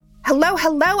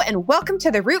Hello, and welcome to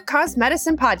the Root Cause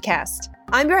Medicine Podcast.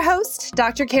 I'm your host,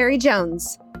 Dr. Carrie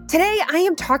Jones. Today, I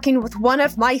am talking with one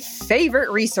of my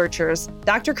favorite researchers,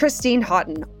 Dr. Christine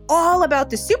Houghton, all about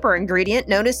the super ingredient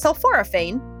known as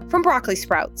sulforaphane from broccoli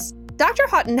sprouts. Dr.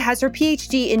 Houghton has her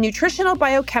PhD in nutritional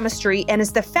biochemistry and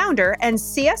is the founder and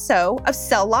CSO of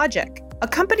CellLogic, a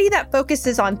company that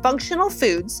focuses on functional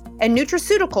foods and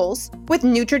nutraceuticals with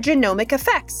nutrigenomic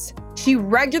effects. She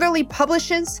regularly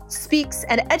publishes, speaks,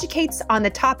 and educates on the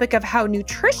topic of how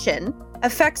nutrition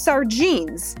affects our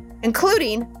genes,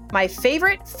 including my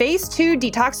favorite phase 2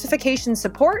 detoxification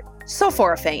support,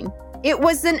 sulforaphane. It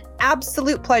was an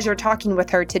absolute pleasure talking with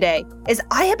her today, as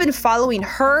I have been following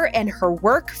her and her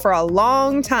work for a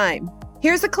long time.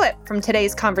 Here's a clip from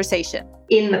today's conversation.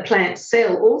 In the plant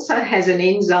cell also has an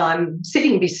enzyme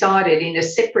sitting beside it in a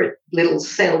separate little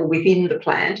cell within the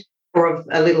plant, or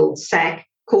a little sac,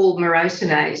 called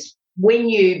myrosinase. When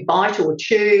you bite or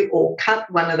chew or cut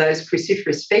one of those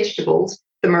cruciferous vegetables,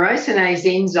 the myrosinase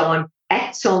enzyme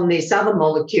acts on this other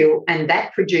molecule and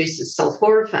that produces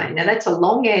sulforaphane. Now, that's a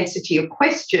long answer to your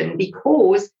question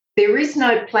because there is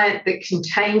no plant that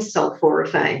contains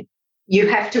sulforaphane. You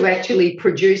have to actually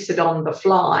produce it on the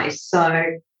fly. So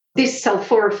this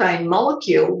sulforaphane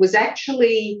molecule was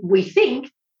actually, we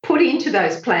think, put into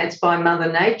those plants by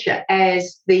Mother Nature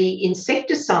as the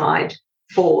insecticide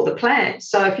for the plant.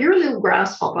 So if you're a little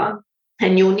grasshopper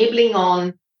and you're nibbling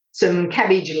on some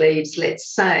cabbage leaves,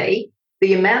 let's say,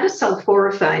 the amount of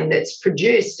sulforaphane that's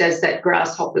produced as that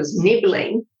grasshopper's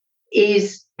nibbling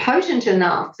is potent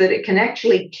enough that it can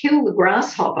actually kill the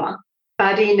grasshopper,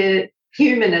 but in a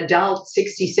human adult,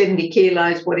 60, 70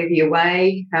 kilos, whatever you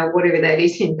weigh, whatever that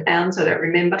is in pounds, I don't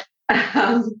remember,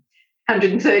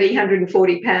 130,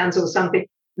 140 pounds or something,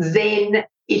 then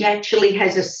it actually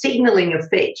has a signalling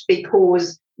effect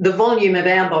because the volume of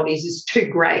our bodies is too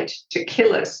great to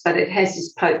kill us, but it has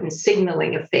this potent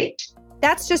signalling effect.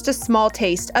 That's just a small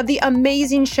taste of the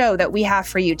amazing show that we have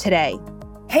for you today.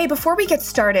 Hey, before we get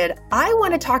started, I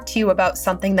want to talk to you about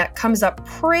something that comes up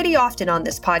pretty often on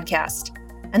this podcast.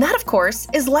 And that, of course,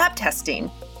 is lab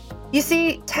testing. You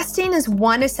see, testing is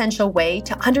one essential way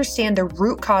to understand the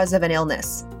root cause of an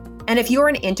illness. And if you're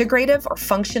an integrative or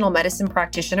functional medicine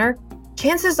practitioner,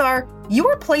 chances are you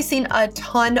are placing a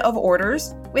ton of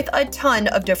orders with a ton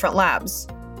of different labs.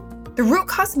 The Root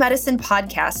Cause Medicine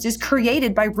podcast is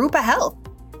created by Rupa Health,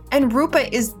 and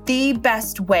Rupa is the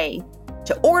best way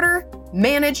to order,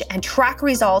 manage, and track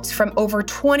results from over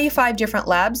 25 different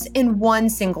labs in one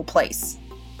single place.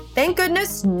 Thank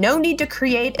goodness, no need to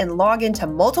create and log into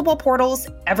multiple portals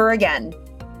ever again.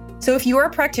 So if you are a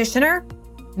practitioner,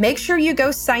 make sure you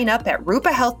go sign up at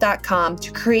rupahealth.com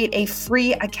to create a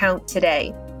free account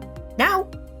today. Now,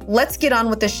 let's get on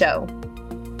with the show.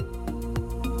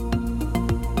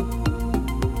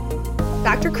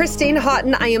 Dr. Christine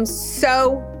Houghton, I am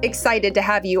so excited to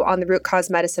have you on the Root Cause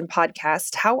Medicine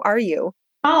podcast. How are you?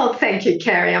 Oh, thank you,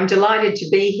 Carrie. I'm delighted to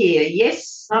be here.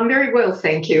 Yes, I'm very well,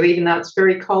 thank you, even though it's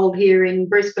very cold here in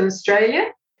Brisbane, Australia.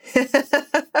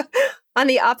 On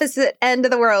the opposite end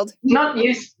of the world.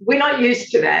 We're not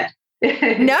used to that.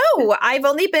 No, I've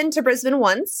only been to Brisbane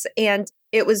once, and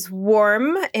it was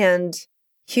warm and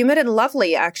humid and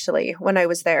lovely, actually, when I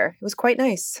was there. It was quite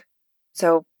nice.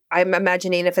 So I'm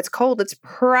imagining if it's cold, it's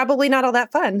probably not all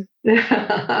that fun.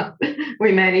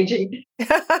 We're managing.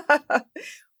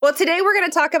 Well, today we're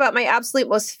going to talk about my absolute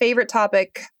most favorite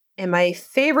topic and my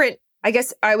favorite, I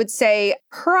guess I would say,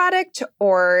 product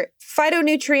or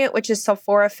phytonutrient, which is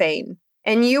sulforaphane.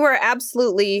 And you are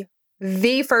absolutely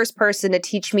the first person to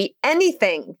teach me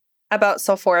anything about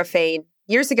sulforaphane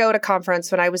years ago at a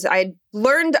conference when I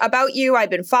learned about you.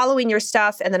 I'd been following your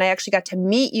stuff, and then I actually got to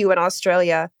meet you in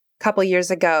Australia a couple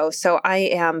years ago. So I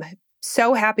am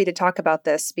so happy to talk about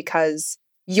this because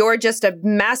you're just a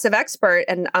massive expert,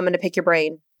 and I'm going to pick your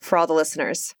brain for all the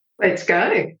listeners. Let's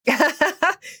go.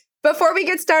 Before we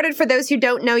get started, for those who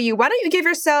don't know you, why don't you give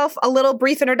yourself a little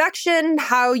brief introduction,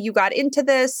 how you got into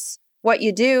this, what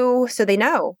you do, so they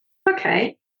know.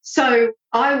 Okay. So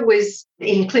I was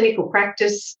in clinical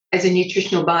practice as a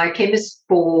nutritional biochemist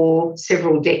for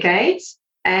several decades,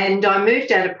 and I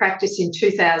moved out of practice in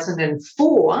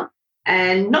 2004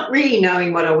 and not really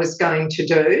knowing what I was going to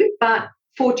do, but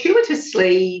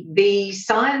fortuitously, the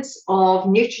science of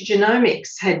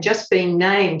nutrigenomics had just been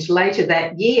named later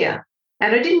that year.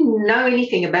 And I didn't know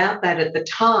anything about that at the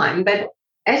time, but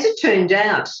as it turned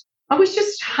out, I was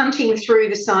just hunting through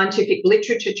the scientific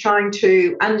literature, trying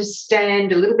to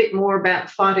understand a little bit more about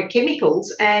phytochemicals,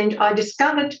 and I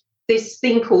discovered this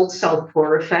thing called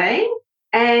sulforaphane,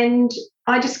 and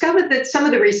I discovered that some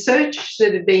of the research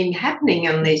that had been happening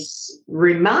on this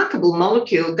remarkable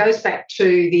molecule goes back to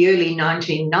the early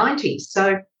 1990s.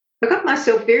 So I got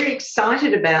myself very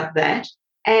excited about that.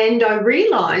 And I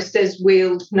realised, as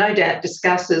we'll no doubt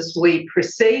discuss as we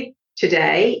proceed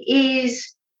today,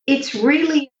 is it's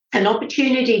really an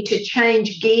opportunity to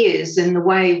change gears in the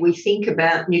way we think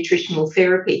about nutritional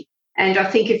therapy. And I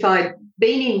think if I'd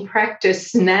been in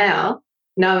practice now,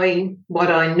 knowing what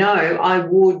I know, I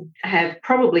would have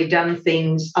probably done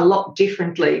things a lot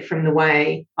differently from the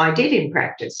way I did in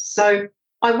practice. So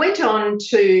I went on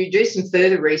to do some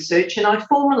further research and I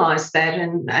formalised that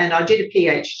and I did a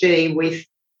PhD with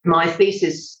my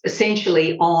thesis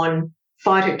essentially on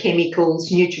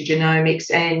phytochemicals, nutrigenomics,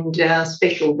 and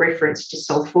special reference to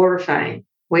sulforaphane,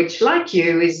 which, like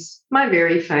you, is my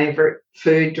very favourite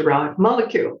food-derived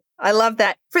molecule. I love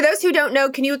that. For those who don't know,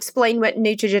 can you explain what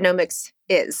nutrigenomics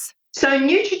is? So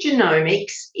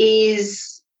nutrigenomics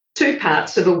is two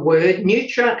parts of a word,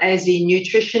 nutra as in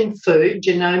nutrition, food,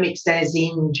 genomics as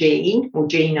in gene or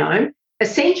genome.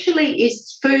 Essentially,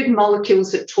 it's food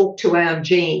molecules that talk to our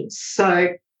genes. So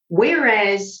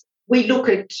whereas we look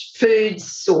at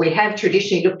foods, or we have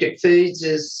traditionally looked at foods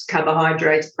as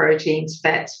carbohydrates, proteins,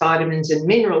 fats, vitamins, and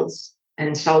minerals,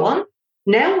 and so on.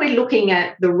 Now we're looking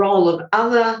at the role of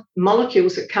other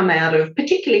molecules that come out of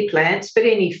particularly plants, but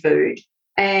any food.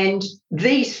 And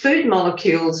these food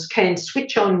molecules can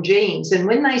switch on genes. And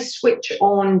when they switch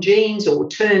on genes or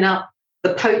turn up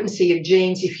the potency of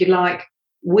genes, if you like,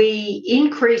 we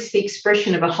increase the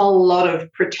expression of a whole lot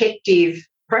of protective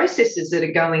processes that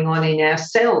are going on in our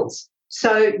cells.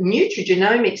 So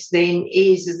nutrigenomics then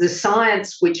is the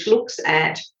science which looks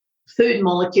at food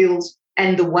molecules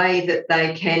and the way that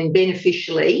they can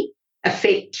beneficially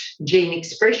affect gene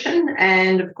expression.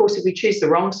 And of course, if we choose the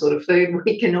wrong sort of food,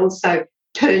 we can also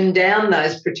turn down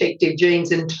those protective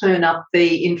genes and turn up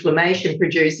the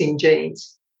inflammation-producing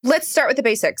genes. Let's start with the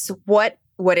basics. What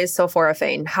is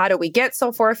sulforaphane? How do we get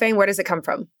sulforaphane? Where does it come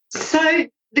from? So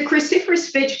the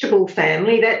cruciferous vegetable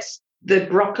family, that's the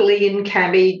broccoli and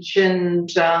cabbage and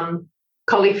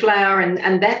cauliflower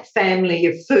and that family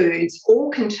of foods all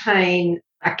contain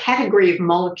a category of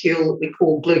molecule that we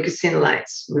call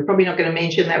glucosinolates. We're probably not going to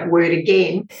mention that word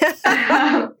again.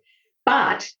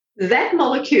 But that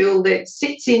molecule that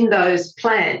sits in those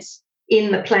plants,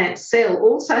 in the plant cell,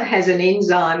 also has an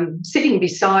enzyme sitting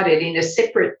beside it in a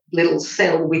separate little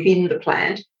cell within the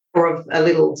plant, or a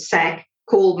little sac,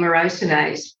 called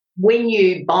myrosinase. When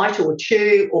you bite or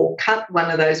chew or cut one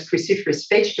of those cruciferous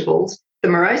vegetables, the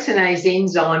myrosinase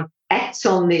enzyme acts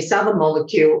on this other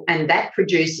molecule and that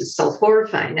produces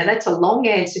sulforaphane. Now, that's a long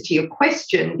answer to your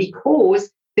question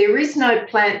because there is no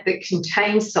plant that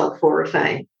contains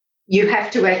sulforaphane. You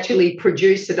have to actually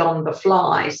produce it on the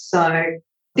fly. So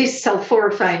this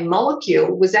sulforaphane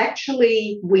molecule was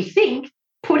actually, we think,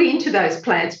 put into those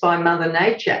plants by Mother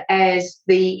Nature as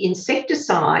the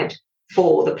insecticide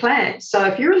for the plant. So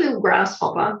if you're a little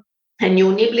grasshopper and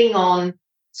you're nibbling on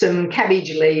some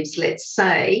cabbage leaves, let's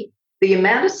say, the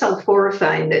amount of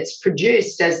sulforaphane that's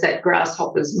produced as that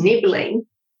grasshopper's nibbling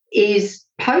is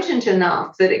potent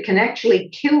enough that it can actually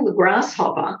kill the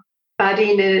grasshopper, but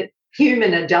in a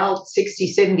human adult,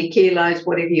 60, 70 kilos,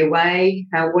 whatever you weigh,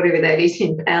 whatever that is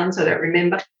in pounds, I don't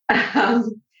remember,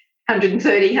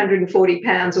 130, 140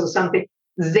 pounds or something,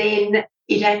 then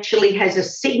it actually has a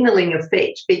signalling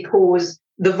effect because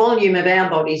the volume of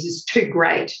our bodies is too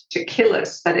great to kill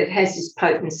us, but it has this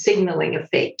potent signalling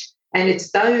effect. And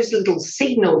it's those little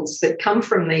signals that come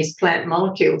from these plant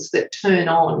molecules that turn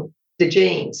on the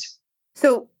genes.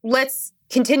 So let's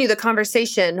continue the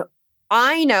conversation.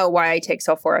 I know why I take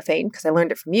sulforaphane because I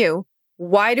learned it from you.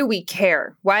 Why do we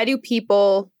care? Why do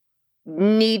people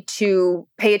need to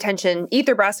pay attention, eat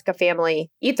their brassica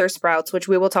family, eat their sprouts, which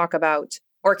we will talk about,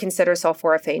 or consider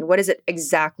sulforaphane? What does it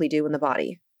exactly do in the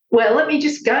body? Well, let me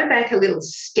just go back a little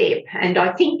step. And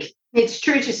I think it's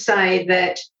true to say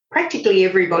that practically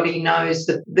everybody knows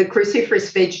that the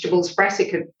cruciferous vegetables,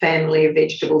 brassica family of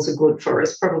vegetables are good for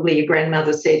us. Probably your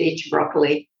grandmother said eat your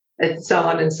broccoli and so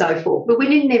on and so forth. But we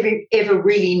didn't ever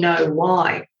really know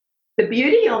why. The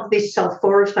beauty of this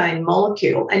sulforaphane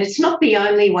molecule, and it's not the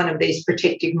only one of these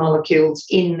protective molecules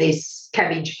in this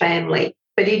cabbage family,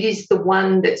 but it is the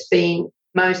one that's been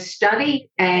most studied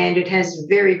and it has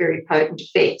very, very potent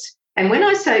effects. And when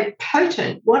I say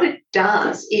potent, what it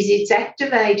does is it's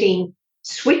activating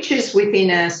switches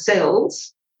within our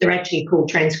cells. They're actually called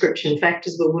transcription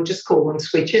factors, but we'll just call them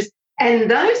switches. And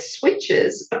those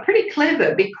switches are pretty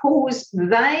clever because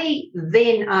they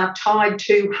then are tied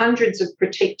to hundreds of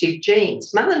protective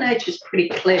genes. Mother Nature's pretty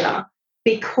clever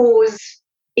because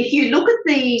if you look at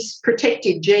these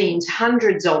protective genes,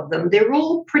 hundreds of them, they're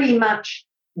all pretty much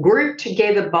grouped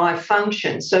together by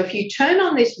function. So if you turn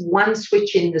on this one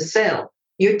switch in the cell,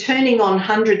 you're turning on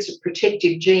hundreds of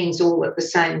protective genes all at the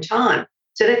same time.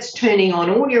 So that's turning on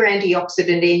all your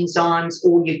antioxidant enzymes,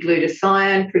 all your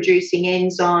glutathione-producing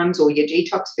enzymes, all your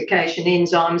detoxification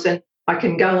enzymes, and I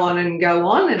can go on, and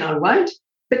I won't.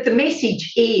 But the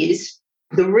message is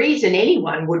the reason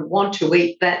anyone would want to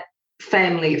eat that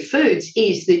family of foods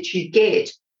is that you get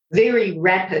very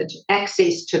rapid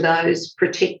access to those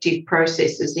protective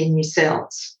processes in your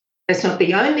cells. That's not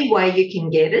the only way you can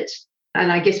get it,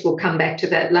 and I guess we'll come back to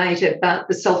that later, but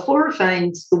the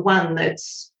sulforaphane's the one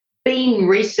that's been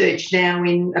researched now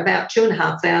in about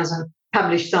 2,500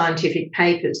 published scientific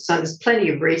papers. So there's plenty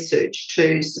of research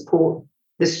to support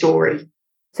the story.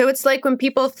 So it's like when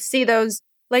people see those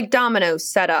like dominoes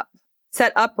set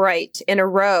upright in a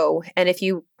row, and if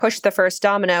you push the first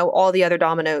domino, all the other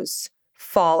dominoes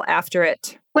fall after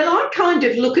it. Well, I kind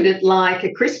of look at it like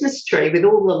a Christmas tree with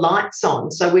all the lights on.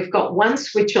 So we've got one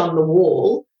switch on the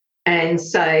wall and,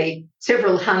 say,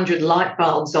 several hundred light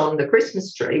bulbs on the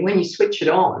Christmas tree. When you switch it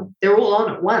on, they're all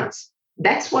on at once.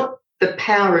 That's what the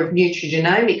power of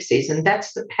nutrigenomics is, and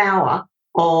that's the power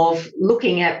of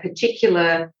looking at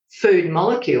particular food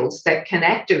molecules that can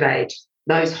activate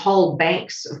those whole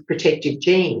banks of protective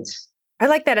genes. I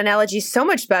like that analogy so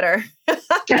much better,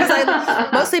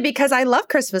 mostly because I love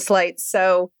Christmas lights.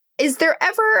 So is there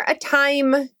ever a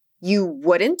time you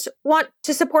wouldn't want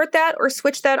to support that or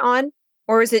switch that on?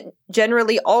 Or is it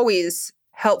generally always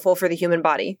helpful for the human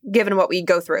body, given what we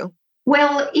go through?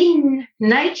 Well, in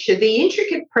nature, the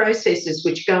intricate processes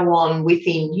which go on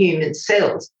within human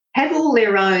cells have all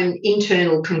their own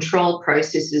internal control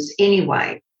processes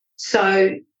anyway.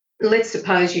 So let's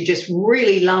suppose you just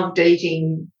really loved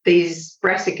eating these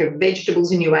brassica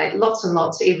vegetables and you ate lots and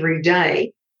lots every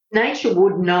day. Nature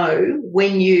would know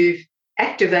when you've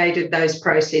activated those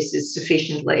processes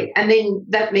sufficiently, and then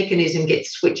that mechanism gets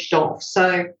switched off.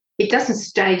 So it doesn't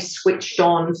stay switched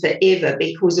on forever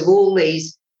because of all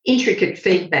these intricate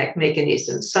feedback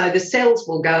mechanisms. So the cells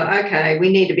will go, okay, we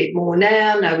need a bit more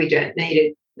now. No, we don't need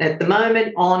it at the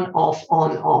moment. On,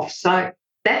 off. So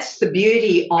that's the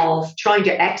beauty of trying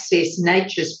to access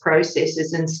nature's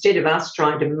processes instead of us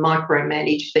trying to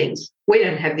micromanage things. We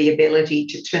don't have the ability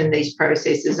to turn these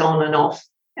processes on and off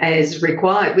as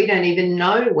required. We don't even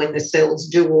know when the cells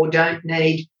do or don't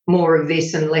need more of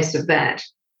this and less of that.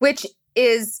 Which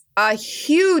is a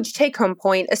huge take-home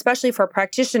point, especially for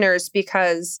practitioners,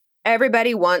 because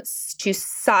everybody wants to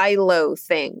silo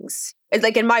things. It's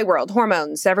like in my world,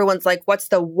 hormones, everyone's like, what's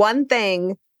the one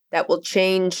thing that will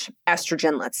change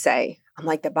estrogen, let's say? I'm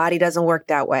like, the body doesn't work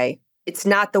that way. It's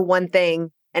not the one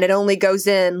thing, and it only goes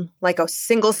in like a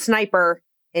single sniper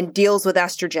and deals with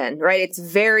estrogen, right? It's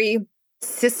very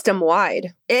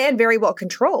system-wide and very well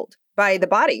controlled by the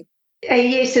body.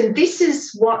 Yes, and this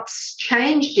is what's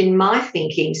changed in my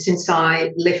thinking since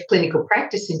I left clinical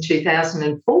practice in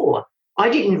 2004. I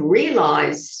didn't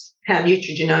realise how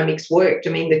nutrigenomics worked. I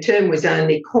mean, the term was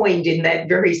only coined in that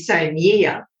very same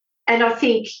year. And I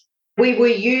think we were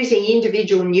using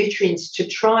individual nutrients to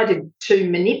try to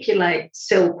manipulate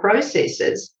cell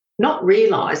processes, not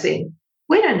realising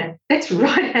we don't know. That's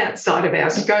right outside of our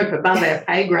scope, above our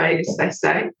pay grade, as they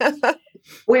say.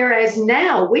 Whereas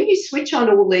now, when you switch on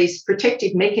all these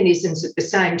protective mechanisms at the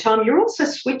same time, you're also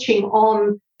switching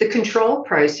on the control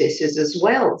processes as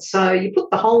well. So you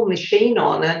put the whole machine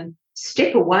on and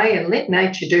step away and let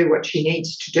nature do what she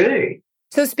needs to do.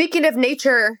 So speaking of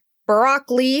nature,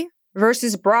 broccoli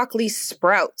versus broccoli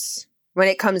sprouts when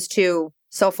it comes to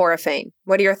sulforaphane.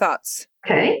 What are your thoughts?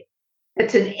 Okay.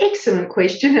 It's an excellent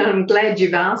question, and I'm glad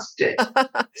you've asked it.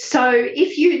 So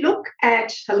if you look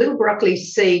at a little broccoli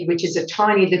seed, which is a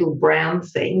tiny little brown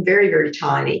thing, very, very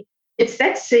tiny, it's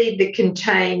that seed that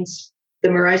contains the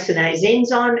myrosinase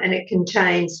enzyme, and it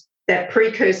contains that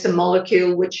precursor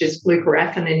molecule, which is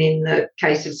glucoraphane, and in the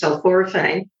case of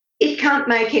sulforaphane. It can't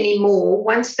make any more.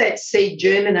 Once that seed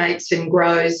germinates and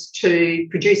grows to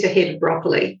produce a head of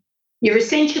broccoli, you're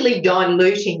essentially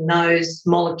diluting those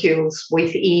molecules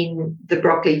within the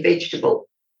broccoli vegetable.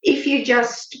 If you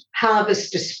just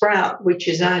harvest a sprout, which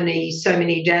is only so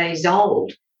many days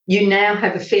old, you now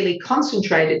have a fairly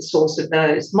concentrated source of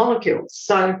those molecules.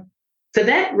 So for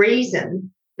that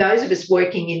reason, those of us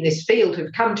working in this field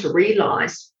have come to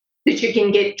realise that you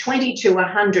can get 20 to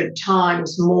 100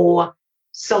 times more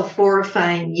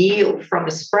sulforaphane yield from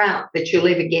a sprout that you'll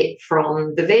ever get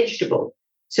from the vegetable.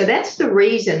 So that's the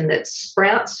reason that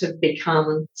sprouts have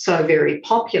become so very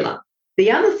popular.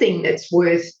 The other thing that's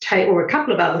or a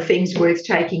couple of other things worth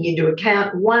taking into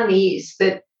account, one is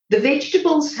that The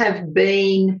vegetables have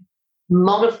been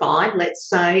modified, let's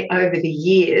say, over the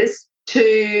years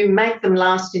to make them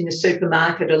last in the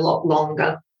supermarket a lot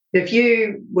longer. If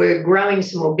you were growing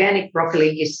some organic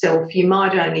broccoli yourself, you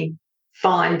might only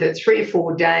find that 3 or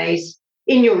 4 days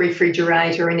in your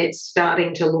refrigerator and it's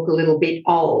starting to look a little bit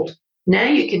old. Now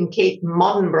you can keep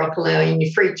modern broccoli in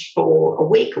your fridge for a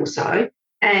week or so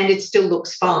and it still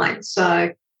looks fine.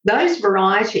 So those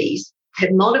varieties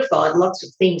have modified lots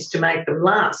of things to make them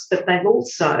last, but they've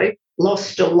also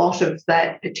lost a lot of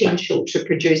that potential to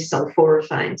produce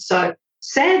sulforaphane. So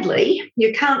sadly,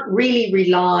 you can't really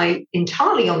rely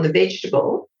entirely on the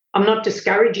vegetable. I'm not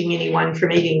discouraging anyone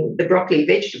from eating the broccoli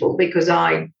vegetable because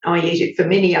I eat it for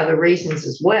many other reasons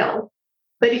as well.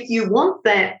 But if you want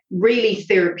that really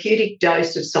therapeutic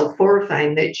dose of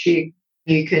sulforaphane that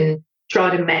you can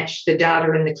try to match the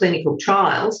data in the clinical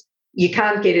trials, you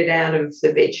can't get it out of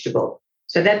the vegetable.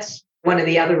 So that's one of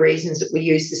the other reasons that we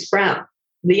use the sprout.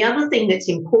 The other thing that's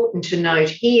important to note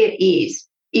here is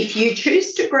if you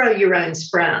choose to grow your own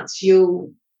sprouts,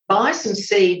 you'll buy some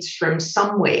seeds from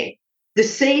somewhere. The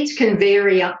seeds can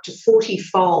vary up to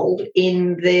 40-fold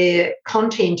in their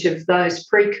content of those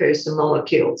precursor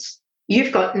molecules.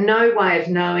 You've got no way of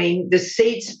knowing. The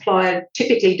seed supplier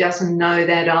typically doesn't know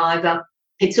that either.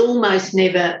 It's almost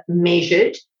never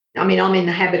measured. I mean, I'm in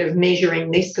the habit of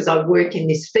measuring this because I work in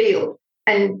this field,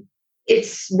 and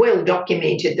it's well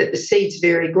documented that the seeds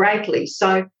vary greatly.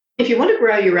 So if you want to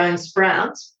grow your own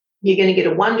sprouts, you're going to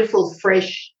get a wonderful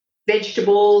fresh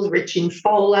vegetable rich in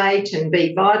folate and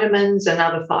B vitamins and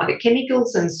other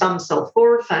phytochemicals and some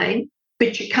sulforaphane,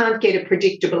 but you can't get a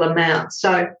predictable amount.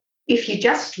 So if you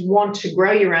just want to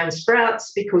grow your own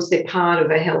sprouts because they're part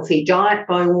of a healthy diet,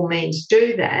 by all means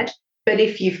do that. But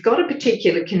if you've got a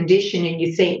particular condition and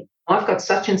you think, I've got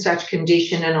such and such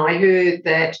condition and I heard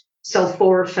that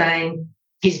sulforaphane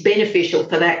is beneficial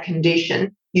for that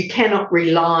condition, you cannot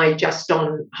rely just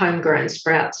on homegrown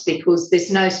sprouts because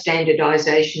there's no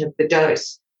standardisation of the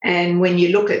dose. And when you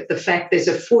look at the fact there's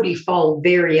a 40-fold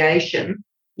variation,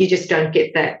 you just don't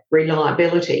get that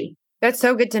reliability. That's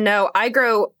so good to know. I've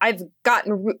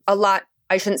gotten a lot,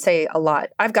 I shouldn't say a lot,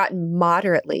 I've gotten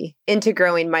moderately into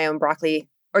growing my own broccoli,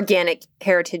 organic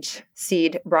heritage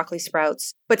seed broccoli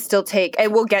sprouts, but still take,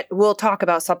 and we'll talk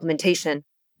about supplementation,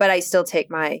 but I still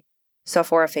take my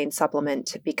sulforaphane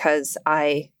supplement because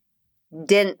I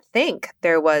didn't think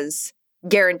there was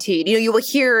guaranteed. You will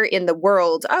hear in the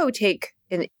world, take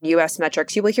in US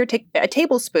metrics, you will hear take a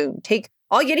tablespoon, take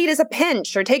all you need is a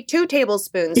pinch or take 2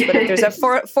 tablespoons. But if there's a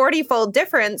 40-fold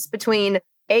difference between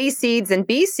A seeds and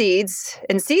B seeds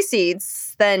and C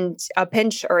seeds, then a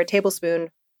pinch or a tablespoon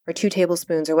or 2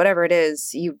 tablespoons or whatever it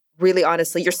is, you really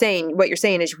honestly, what you're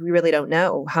saying is we really don't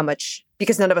know how much,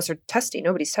 because none of us are testing.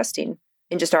 Nobody's testing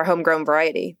in just our homegrown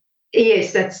variety.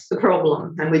 Yes, that's the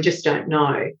problem. And we just don't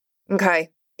know. Okay.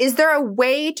 Is there a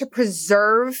way to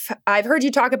preserve? I've heard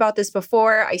you talk about this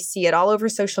before. I see it all over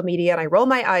social media and I roll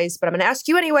my eyes, but I'm going to ask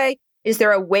you anyway. Is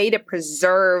there a way to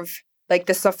preserve like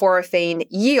the sulforaphane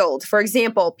yield? For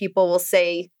example, people will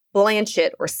say blanch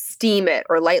it or steam it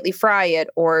or lightly fry it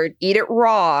or eat it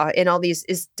raw and all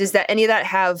these. Does any of that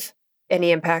have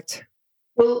any impact?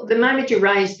 Well, the moment you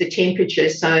raise the temperature,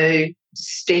 so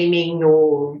steaming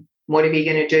or whatever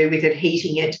you're going to do with it,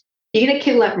 heating it, you're going to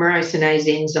kill that morosinase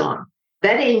enzyme.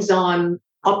 That enzyme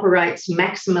operates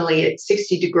maximally at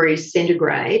 60 degrees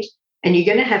centigrade, and you're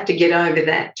going to have to get over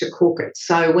that to cook it.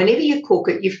 So whenever you cook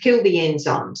it, you've killed the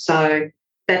enzyme. So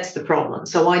that's the problem.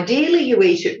 So ideally you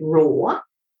eat it raw.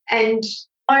 And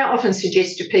I often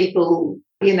suggest to people,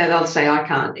 they'll say, I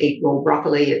can't eat raw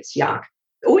broccoli, it's yuck.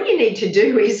 All you need to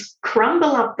do is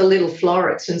crumble up the little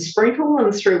florets and sprinkle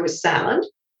them through a salad.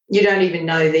 You don't even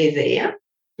know they're there.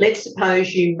 Let's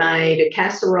suppose you made a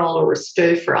casserole or a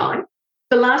stir fry.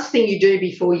 The last thing you do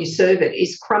before you serve it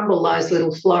is crumble those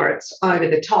little florets over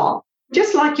the top,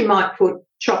 just like you might put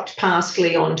chopped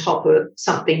parsley on top of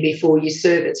something before you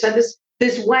serve it. So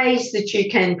there's ways that you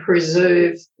can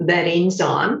preserve that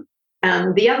enzyme.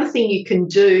 The other thing you can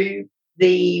do,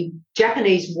 the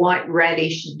Japanese white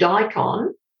radish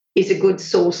daikon is a good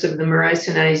source of the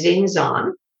morosinase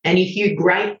enzyme. And if you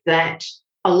grate that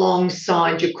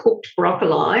alongside your cooked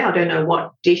broccoli, I don't know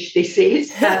what dish this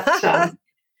is, but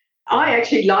I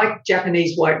actually like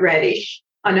Japanese white radish.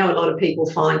 I know a lot of people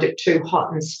find it too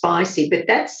hot and spicy, but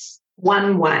that's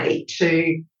one way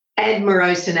to add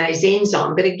morosinase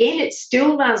enzyme. But again, it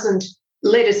still doesn't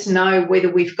let us know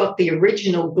whether we've got the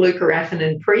original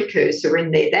glucoraphanin precursor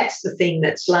in there. That's the thing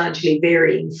that's largely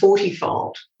varying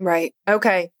 40-fold. Right.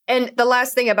 Okay. And the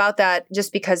last thing about that,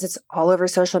 just because it's all over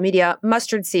social media,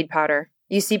 mustard seed powder.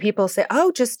 You see people say,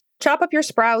 just chop up your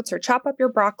sprouts or chop up your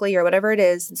broccoli or whatever it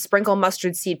is and sprinkle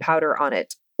mustard seed powder on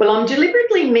it. Well, I'm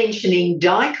deliberately mentioning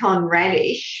daikon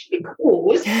radish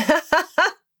because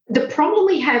the problem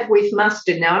we have with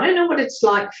mustard now, I don't know what it's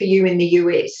like for you in the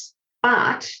US,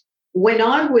 but when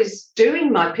I was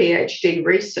doing my PhD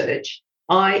research,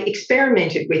 I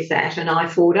experimented with that and I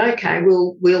thought, okay,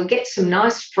 we'll get some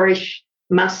nice fresh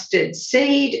mustard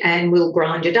seed and we'll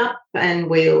grind it up and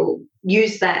we'll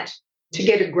use that to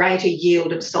get a greater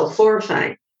yield of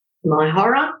sulforaphane. My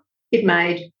horror, it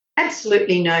made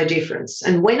absolutely no difference.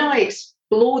 And when I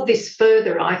explored this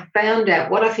further, I found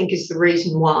out what I think is the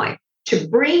reason why. To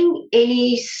bring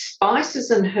any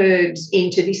spices and herbs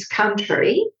into this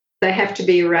country, they have to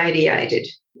be irradiated.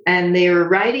 And they're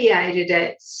irradiated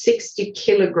at 60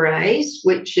 kilograys,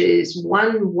 which is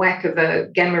one whack of a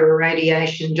gamma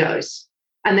irradiation dose.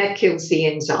 And that kills the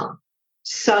enzyme.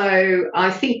 So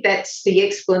I think that's the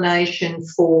explanation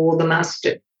for the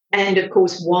mustard. And, of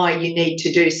course, why you need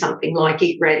to do something like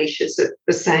eat radishes at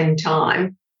the same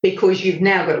time, because you've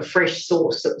now got a fresh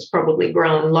source that was probably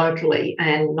grown locally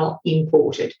and not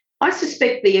imported. I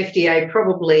suspect the FDA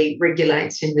probably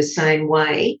regulates in the same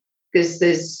way because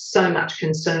there's so much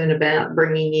concern about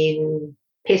bringing in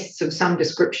pests of some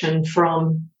description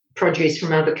from produce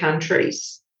from other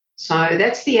countries. So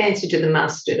that's the answer to the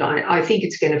mustard. I think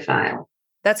it's going to fail.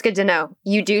 That's good to know.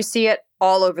 You do see it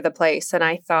all over the place. And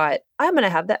I thought, I'm going to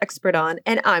have the expert on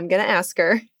and I'm going to ask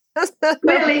her.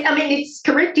 Well, I mean, it's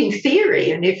correct in theory.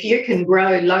 And if you can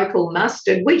grow local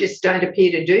mustard, we just don't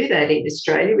appear to do that in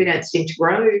Australia. We don't seem to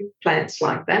grow plants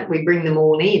like that. We bring them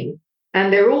all in.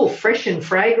 And they're all fresh and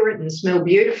fragrant and smell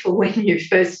beautiful when you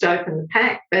first open the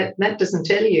pack. But that doesn't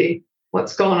tell you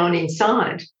what's gone on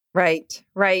inside. Right,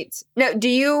 right. Now,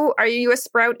 are you a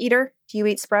sprout eater? Do you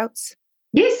eat sprouts?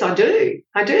 Yes, I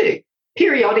do.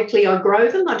 Periodically, I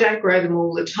grow them. I don't grow them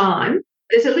all the time.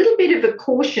 There's a little bit of a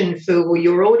caution for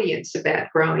your audience about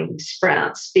growing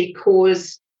sprouts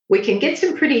because we can get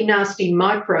some pretty nasty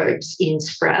microbes in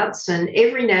sprouts. And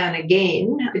every now and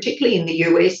again, particularly in the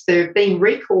US, there have been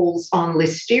recalls on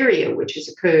listeria, which has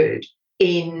occurred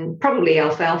in probably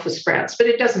alfalfa sprouts, but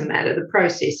it doesn't matter. The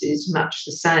process is much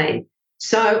the same.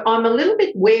 So I'm a little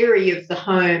bit wary of the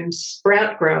home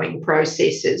sprout growing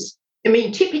processes. I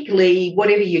mean, typically,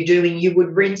 whatever you're doing, you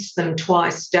would rinse them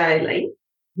twice daily.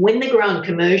 When they're grown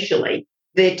commercially,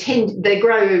 they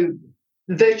grow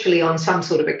virtually on some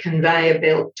sort of a conveyor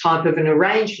belt type of an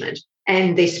arrangement,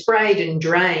 and they're sprayed and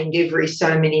drained every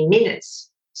so many minutes.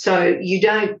 So you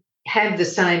don't have the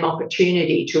same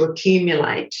opportunity to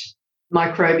accumulate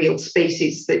microbial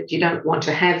species that you don't want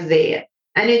to have there.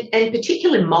 And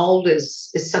particular mould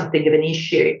is something of an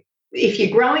issue. If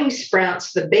you're growing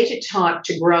sprouts, the better type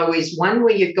to grow is one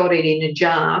where you've got it in a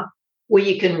jar where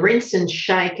you can rinse and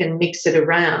shake and mix it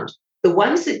around. The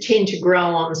ones that tend to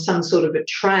grow on some sort of a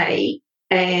tray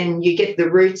and you get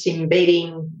the roots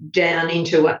embedding down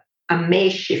into a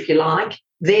mesh, if you like,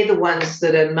 they're the ones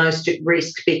that are most at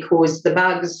risk because the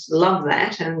bugs love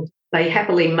that and they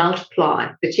happily multiply,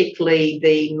 particularly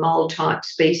the mould type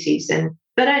species. And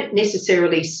they don't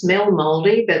necessarily smell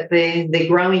mouldy, but they're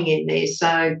growing in there.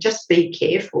 So just be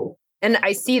careful. And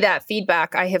I see that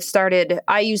feedback. I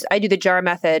do the jar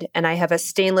method and I have a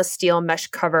stainless steel mesh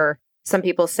cover. Some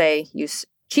people say use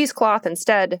cheesecloth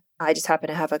instead. I just happen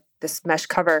to have this mesh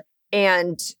cover.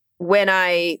 And when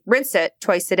I rinse it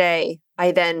twice a day,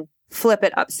 I then flip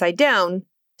it upside down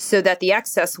so that the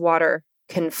excess water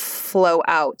can flow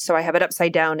out. So I have it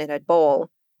upside down in a bowl.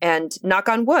 And knock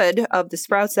on wood, of the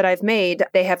sprouts that I've made,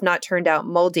 they have not turned out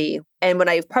moldy. And when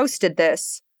I've posted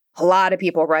this, a lot of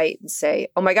people write and say,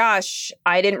 oh my gosh,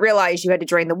 I didn't realize you had to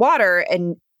drain the water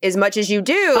and as much as you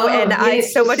do. And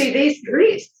yes. So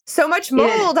much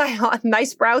mold. Yeah. My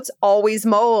sprouts always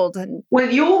mold. Well,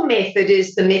 your method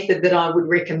is the method that I would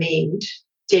recommend,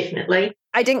 definitely.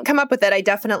 I didn't come up with it. I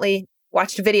definitely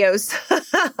watched videos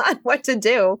on what to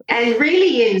do. And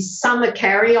really in summer,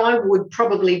 Carrie, I would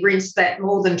probably rinse that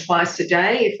more than twice a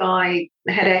day if I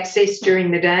had access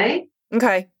during the day.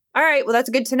 Okay. All right. Well, that's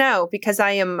good to know because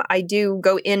I do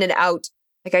go in and out,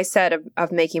 like I said,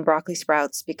 of making broccoli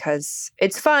sprouts because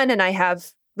it's fun and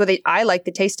I like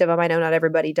the taste of them. I know not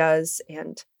everybody does.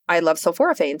 And I love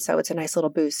sulforaphane, so it's a nice little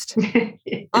boost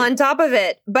on top of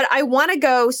it. But I want to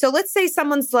go, so let's say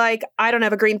someone's like, I don't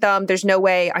have a green thumb. There's no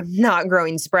way I'm not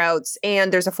growing sprouts.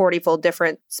 And there's a 40-fold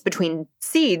difference between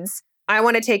seeds. I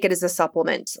want to take it as a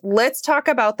supplement. Let's talk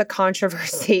about the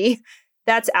controversy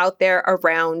that's out there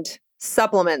around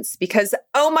supplements because,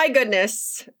 oh my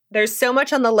goodness, there's so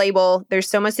much on the label. There's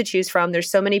so much to choose from.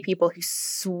 There's so many people who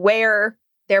swear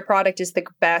their product is the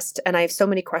best. And I have so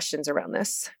many questions around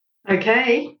this.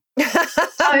 Okay.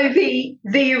 So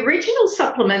the original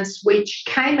supplements which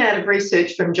came out of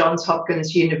research from Johns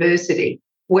Hopkins University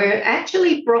were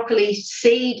actually broccoli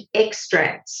seed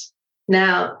extracts.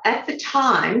 Now, at the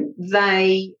time,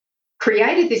 they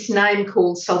created this name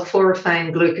called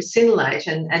sulforaphane glucosinolate,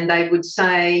 and they would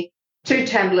say 2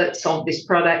 tablets of this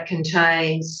product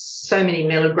contains so many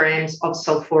milligrams of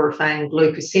sulforaphane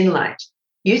glucosinolate.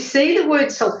 You see the word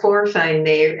sulforaphane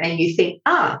there and you think,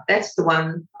 that's the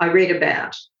one I read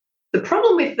about. The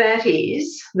problem with that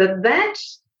is that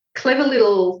clever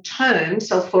little term,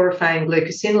 sulforaphane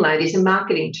glucosinolate, is a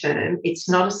marketing term. It's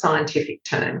not a scientific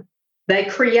term. They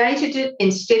created it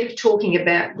instead of talking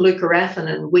about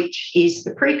glucoraphanin, which is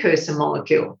the precursor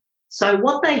molecule. So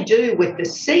what they do with the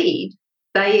seed,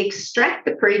 they extract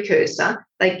the precursor,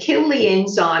 they kill the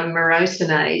enzyme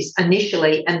myrosinase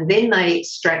initially, and then they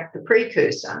extract the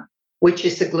precursor, which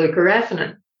is the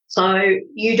glucoraphanin. So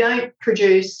you don't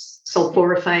produce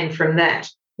sulforaphane from that.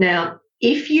 Now,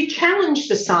 if you challenge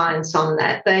the science on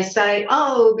that, they say,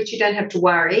 but you don't have to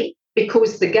worry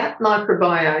because the gut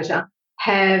microbiota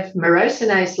have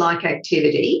myrosinase-like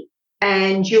activity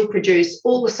and you'll produce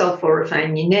all the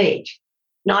sulforaphane you need.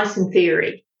 Nice in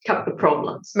theory, couple of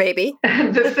problems. Maybe.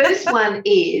 The first one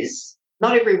is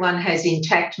not everyone has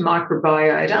intact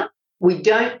microbiota. We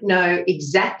don't know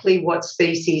exactly what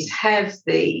species have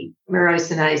the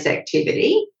myrosinase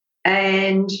activity,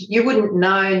 and you wouldn't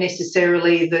know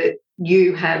necessarily that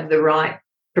you have the right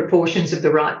proportions of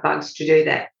the right bugs to do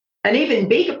that. An even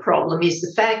bigger problem is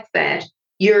the fact that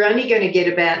you're only going to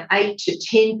get about 8 to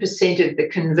 10% of the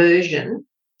conversion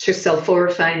to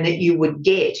sulforaphane that you would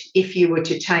get if you were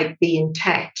to take the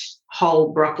intact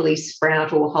whole broccoli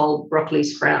sprout or whole broccoli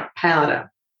sprout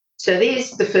powder. So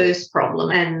there's the first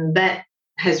problem, and that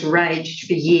has raged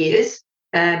for years.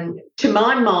 To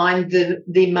my mind,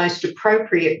 the most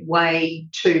appropriate way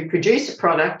to produce a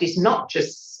product is not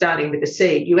just starting with a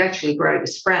seed. You actually grow the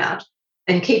sprout.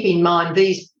 And keep in mind,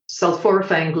 these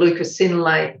sulforaphane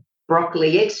glucosinolate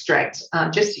broccoli extracts are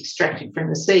just extracted from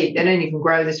the seed. They don't even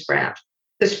grow the sprout.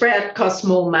 The sprout costs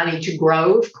more money to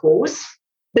grow, of course.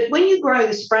 But when you grow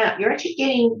the sprout, you're actually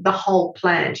getting the whole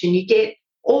plant and you get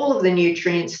all of the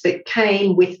nutrients that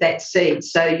came with that seed.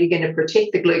 So you're going to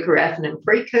protect the glucoraphanin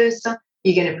precursor,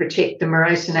 you're going to protect the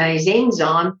myrosinase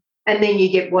enzyme, and then you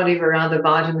get whatever other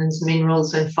vitamins,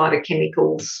 minerals, and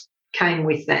phytochemicals came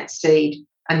with that seed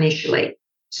initially.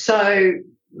 So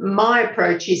my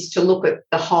approach is to look at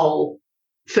the whole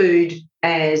food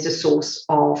as a source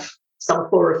of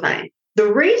sulforaphane.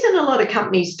 The reason a lot of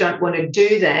companies don't want to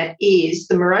do that is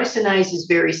the myrosinase is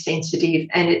very sensitive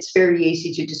and it's very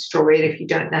easy to destroy it if you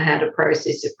don't know how to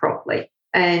process it properly.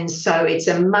 And so it's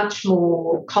a much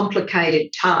more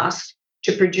complicated task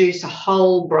to produce a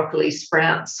whole broccoli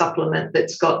sprout supplement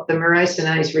that's got the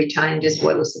myrosinase retained as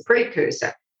well as the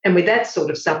precursor. And with that sort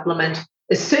of supplement,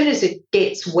 as soon as it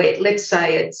gets wet, let's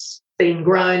say it's been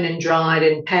grown and dried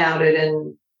and powdered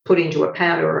and put into a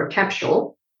powder or a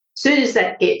capsule, as soon as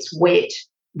that gets wet,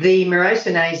 the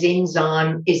myrosinase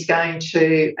enzyme is going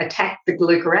to attack the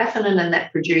glucoraphanin and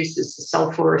that produces the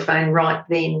sulforaphane right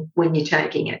then when you're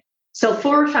taking it.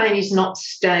 Sulforaphane is not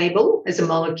stable as a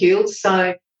molecule,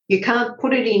 so you can't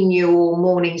put it in your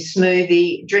morning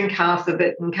smoothie, drink half of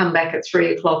it and come back at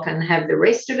 3 o'clock and have the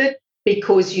rest of it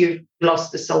because you've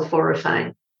lost the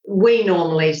sulforaphane. We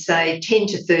normally say 10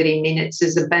 to 30 minutes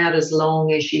is about as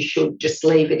long as you should just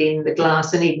leave it in the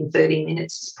glass, and even 30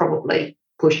 minutes is probably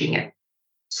pushing it.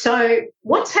 So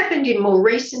what's happened in more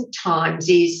recent times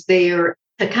is there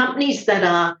are companies that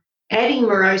are adding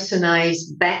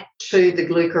myrosinase back to the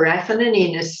glucoraphanin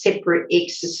in a separate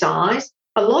exercise.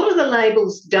 A lot of the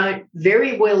labels don't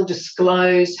very well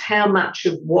disclose how much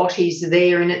of what is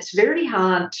there, and it's very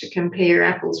hard to compare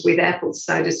apples with apples,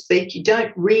 so to speak. You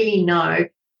don't really know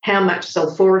how much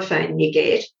sulforaphane you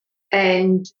get,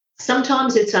 and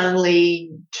sometimes it's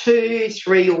only 2,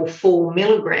 3 or 4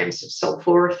 milligrams of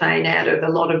sulforaphane out of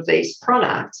a lot of these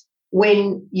products.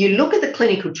 When you look at the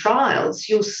clinical trials,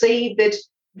 you'll see that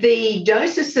the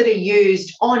doses that are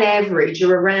used on average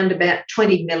are around about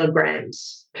 20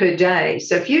 milligrams per day.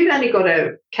 So if you've only got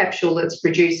a capsule that's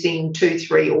producing 2,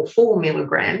 3 or 4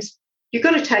 milligrams, you've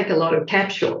got to take a lot of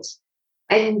capsules.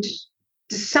 And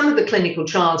some of the clinical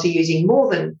trials are using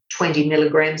more than 20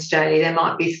 milligrams daily. They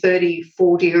might be 30,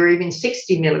 40 or even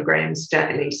 60 milligrams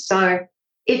daily. So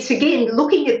it's, again,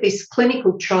 looking at this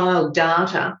clinical trial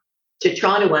data to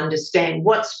try to understand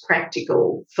what's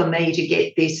practical for me to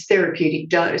get this therapeutic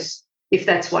dose if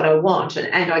that's what I want.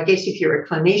 And I guess if you're a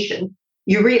clinician,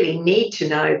 you really need to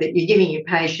know that you're giving your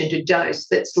patient a dose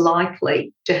that's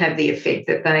likely to have the effect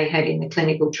that they had in the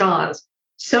clinical trials.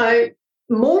 So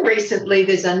more recently,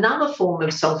 there's another form of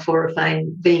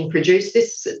sulforaphane being produced.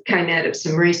 This came out of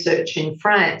some research in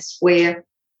France where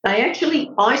they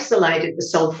actually isolated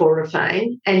the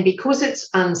sulforaphane, and because it's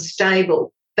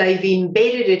unstable, they've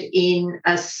embedded it in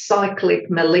a cyclic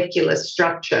molecular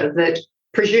structure that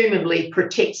presumably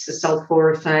protects the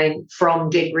sulforaphane from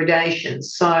degradation.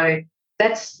 So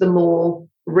that's the more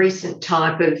recent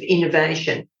type of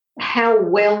innovation. How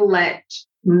well that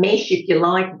mesh, if you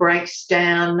like, breaks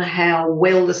down, how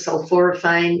well the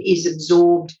sulforaphane is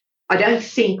absorbed, I don't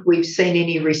think we've seen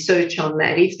any research on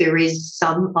that. If there is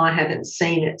some, I haven't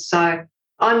seen it. So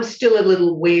I'm still a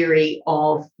little wary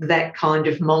of that kind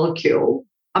of molecule.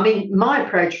 I mean, my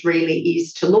approach really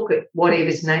is to look at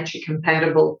whatever's nature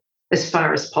compatible as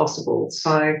far as possible.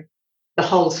 So the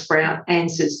whole sprout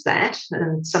answers that,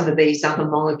 and some of these other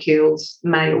molecules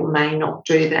may or may not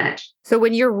do that. So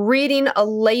when you're reading a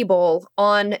label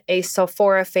on a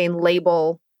sulforaphane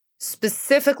label,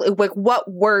 specifically, like,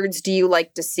 what words do you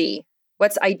like to see?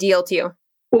 What's ideal to you?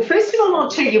 Well, first of all,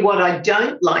 I'll tell you what I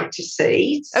don't like to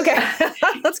see. Okay,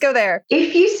 let's go there.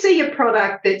 If you see a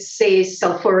product that says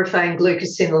sulforaphane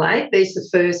glucosinolate, there's the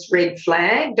first red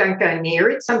flag. Don't go near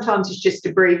it. Sometimes it's just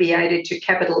abbreviated to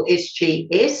capital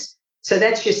SGS. So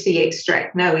that's just the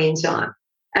extract, no enzyme.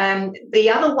 The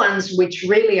other ones which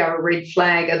really are a red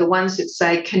flag are the ones that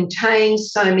say contain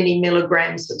so many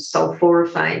milligrams of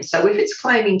sulforaphane. So if it's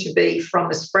claiming to be from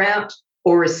a sprout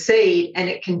or a seed and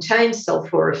it contains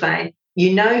sulforaphane,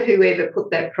 you know whoever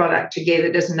put that product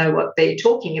together doesn't know what they're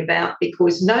talking about,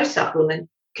 because no supplement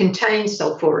contains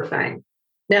sulforaphane.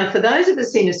 Now, for those of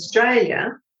us in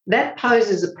Australia, that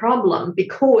poses a problem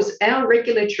because our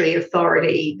regulatory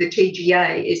authority, the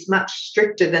TGA, is much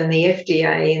stricter than the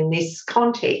FDA in this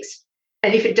context.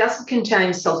 And if it doesn't contain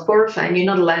sulforaphane, you're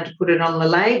not allowed to put it on the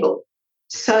label.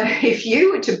 So if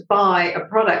you were to buy a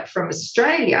product from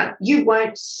Australia, you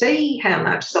won't see how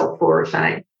much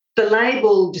sulforaphane. The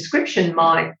label description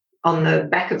might, on the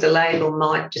back of the label,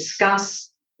 might discuss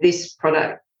this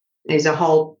product. There's a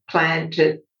whole plant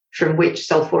from which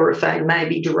sulforaphane may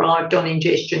be derived on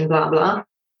ingestion, blah, blah.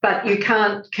 But you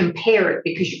can't compare it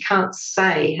because you can't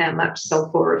say how much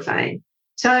sulforaphane.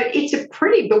 So it's a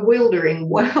pretty bewildering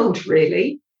world,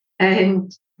 really,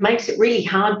 and makes it really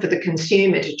hard for the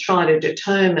consumer to try to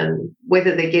determine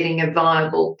whether they're getting a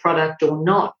viable product or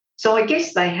not. So I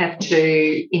guess they have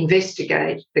to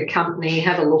investigate the company,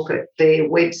 have a look at their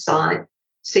website,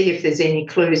 see if there's any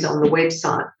clues on the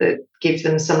website that give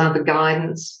them some other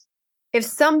guidance. If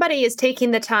somebody is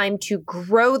taking the time to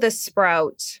grow the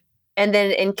sprout and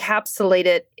then encapsulate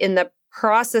it in the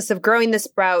process of growing the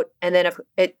sprout and then,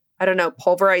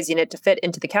 pulverizing it to fit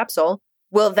into the capsule,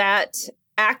 will that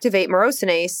activate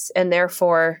myrosinase and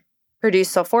therefore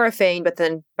produce sulforaphane, but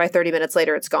then by 30 minutes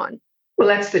later, it's gone? Well,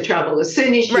 that's the trouble. As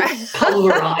soon as you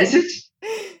pulverize it,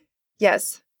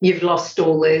 yes, you've lost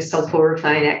all the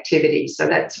sulforaphane activity. So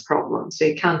that's a problem. So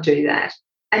you can't do that.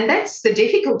 And that's the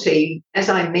difficulty, as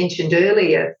I mentioned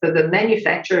earlier, for the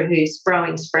manufacturer who's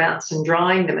growing sprouts and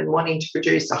drying them and wanting to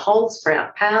produce a whole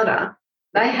sprout powder.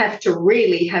 They have to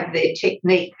really have their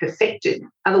technique perfected.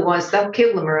 Otherwise, they'll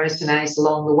kill the myrosinase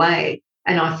along the way.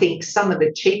 And I think some of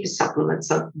the cheaper supplements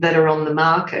that are on the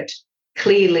market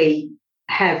clearly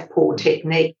have poor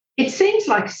technique. It seems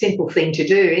like a simple thing to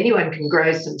do. Anyone can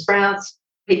grow some sprouts.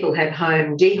 People have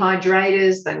home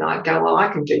dehydrators. They might go, well, I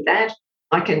can do that.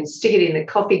 I can stick it in the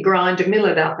coffee grinder, mill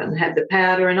it up and have the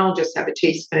powder, and I'll just have a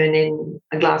teaspoon in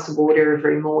a glass of water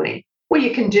every morning. Well,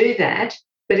 you can do that.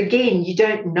 But again, you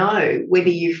don't know whether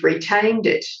you've retained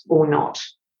it or not.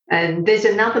 And there's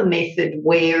another method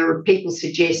where people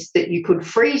suggest that you could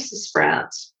freeze the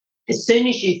sprouts. As soon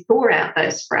as you thaw out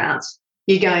those sprouts,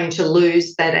 you're going to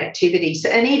lose that activity. So,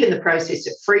 and even the process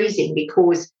of freezing,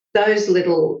 because those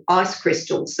little ice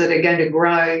crystals that are going to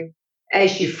grow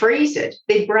as you freeze it,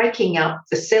 they're breaking up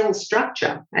the cell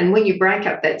structure. And when you break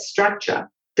up that structure,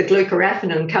 the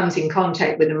glucoraphanin comes in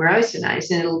contact with the myrosinase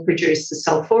and it'll produce the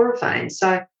sulforaphane.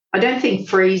 So I don't think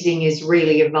freezing is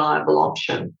really a viable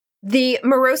option. The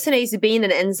myrosinase being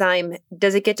an enzyme,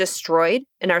 does it get destroyed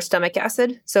in our stomach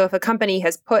acid? So if a company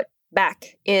has put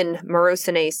back in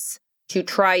myrosinase to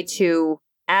try to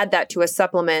add that to a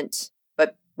supplement,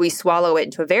 but we swallow it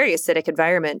into a very acidic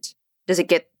environment, does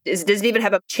it even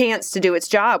have a chance to do its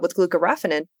job with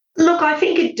glucoraphanin? Look, I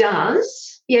think it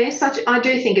does. Yes, I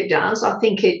do think it does. I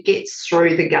think it gets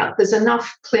through the gut. There's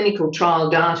enough clinical trial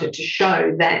data to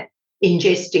show that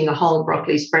ingesting a whole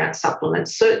broccoli sprout supplement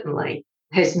certainly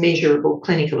has measurable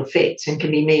clinical effects and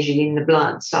can be measured in the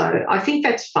blood. So I think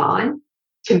that's fine,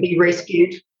 can be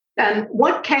rescued.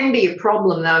 What can be a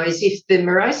problem, though, is if the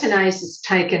myrosinase is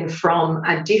taken from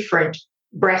a different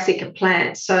brassica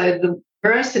plant. So the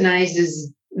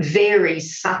myrocinases vary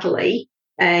subtly.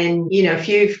 And, if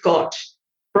you've got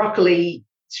broccoli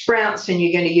sprouts and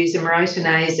you're going to use a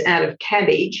myrosinase out of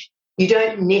cabbage, you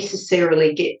don't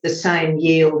necessarily get the same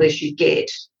yield as you get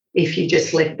if you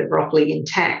just left the broccoli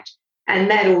intact. And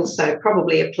that also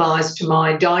probably applies to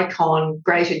my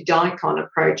grated daikon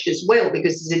approach as well,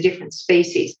 because it's a different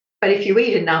species. But if you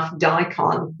eat enough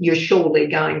daikon, you're surely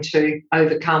going to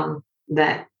overcome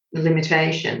that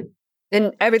limitation.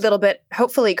 And every little bit,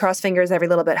 hopefully, cross fingers, every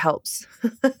little bit helps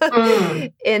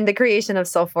in the creation of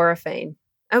sulforaphane.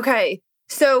 Okay.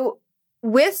 So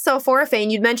with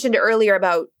sulforaphane, you'd mentioned earlier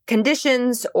about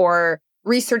conditions or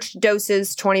researched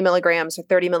doses, 20 milligrams or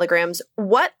 30 milligrams.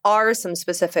 What are some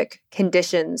specific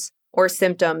conditions or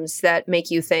symptoms that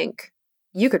make you think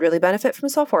you could really benefit from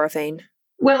sulforaphane?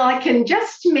 Well, I can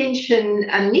just mention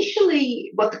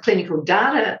initially what the clinical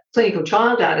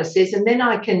trial data says, and then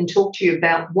I can talk to you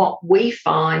about what we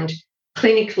find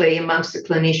clinically amongst the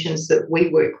clinicians that we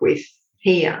work with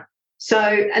here.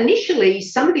 So initially,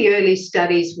 some of the early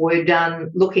studies were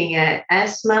done looking at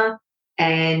asthma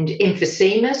and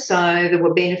emphysema, so there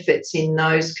were benefits in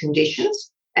those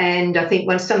conditions. And I think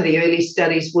some of the early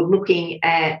studies were looking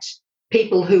at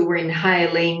people who were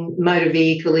inhaling motor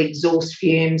vehicle exhaust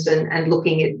fumes and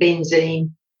looking at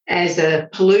benzene as a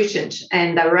pollutant.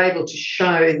 And they were able to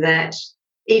show that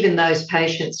even those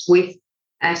patients with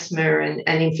asthma and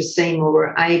emphysema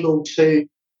were able to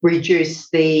reduce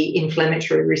the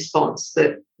inflammatory response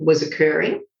that was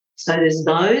occurring. So there's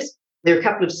those. There are a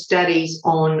couple of studies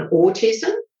on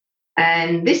autism.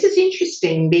 And this is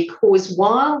interesting because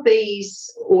while these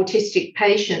autistic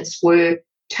patients were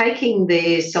taking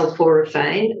their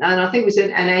sulforaphane, and I think it was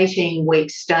an 18-week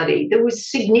study, there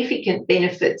was significant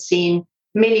benefits in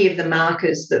many of the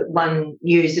markers that one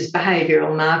uses,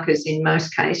 behavioural markers in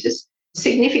most cases,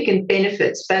 significant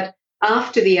benefits. But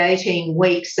after the 18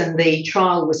 weeks and the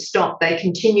trial was stopped, they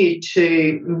continued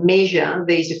to measure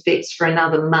these effects for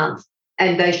another month.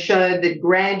 And they showed that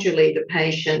gradually the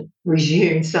patient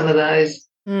resumed some of those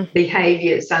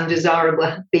behaviours,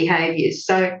 undesirable behaviours.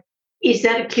 So is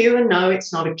that a cure? No,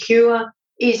 it's not a cure.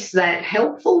 Is that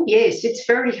helpful? Yes, it's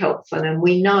very helpful. And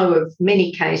we know of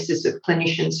many cases of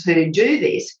clinicians who do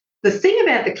this. The thing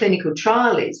about the clinical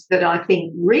trial is that I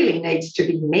think really needs to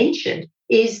be mentioned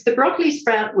is the broccoli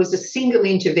sprout was a single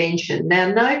intervention.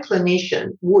 Now, no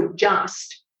clinician would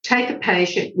just take a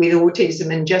patient with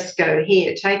autism and just go,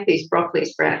 here, take these broccoli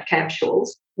sprout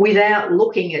capsules without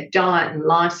looking at diet and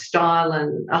lifestyle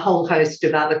and a whole host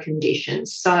of other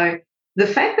conditions. So the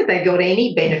fact that they got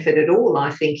any benefit at all,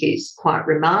 I think, is quite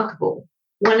remarkable.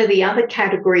 One of the other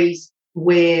categories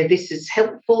where this is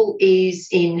helpful is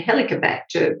in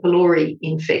Helicobacter pylori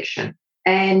infection.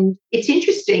 And it's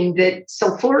interesting that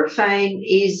sulforaphane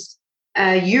is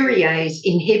a urease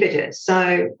inhibitor.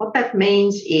 So what that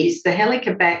means is the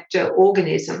Helicobacter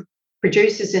organism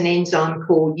produces an enzyme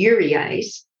called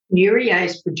urease.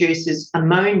 Urease produces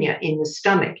ammonia in the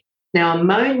stomach. Now,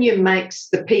 ammonia makes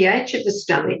the pH of the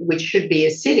stomach, which should be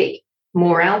acidic,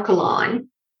 more alkaline.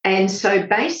 And so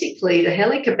basically the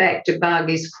Helicobacter bug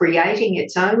is creating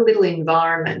its own little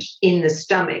environment in the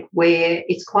stomach where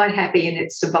it's quite happy and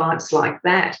it survives like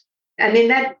that. And then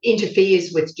that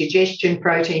interferes with digestion,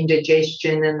 protein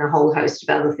digestion, and a whole host of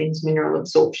other things, mineral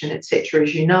absorption, etc.,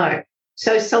 as you know.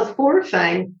 So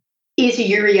sulforaphane is a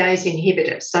urease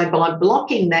inhibitor. So by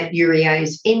blocking that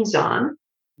urease enzyme,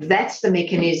 that's the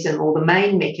mechanism or the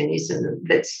main mechanism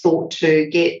that's thought to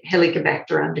get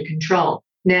Helicobacter under control.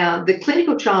 Now, the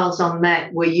clinical trials on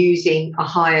that were using a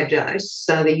higher dose.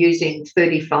 So they're using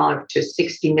 35 to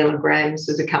 60 milligrams.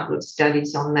 There's a couple of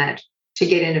studies on that to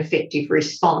get an effective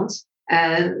response.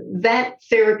 That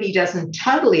therapy doesn't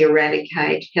totally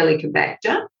eradicate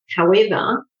Helicobacter.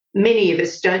 However, many of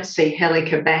us don't see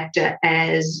Helicobacter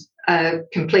as a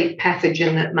complete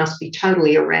pathogen that must be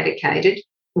totally eradicated.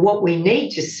 What we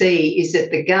need to see is that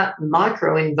the gut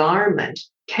microenvironment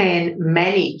can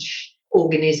manage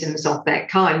organisms of that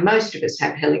kind. Most of us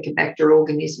have Helicobacter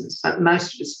organisms, but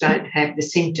most of us don't have the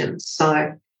symptoms.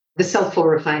 So the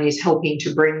sulforaphane is helping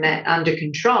to bring that under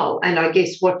control. And I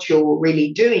guess what you're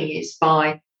really doing is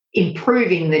by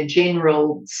improving the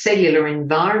general cellular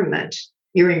environment,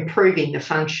 you're improving the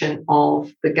function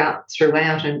of the gut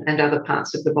throughout and other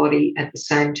parts of the body at the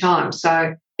same time.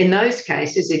 So in those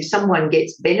cases, if someone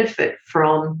gets benefit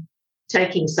from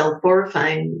taking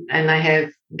sulforaphane and they have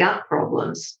gut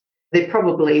problems, they're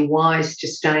probably wise to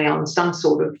stay on some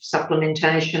sort of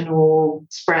supplementation or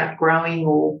sprout growing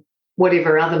or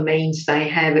whatever other means they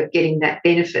have of getting that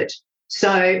benefit.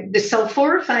 So the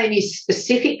sulforaphane is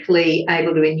specifically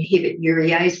able to inhibit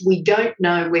urease. We don't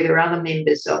know whether other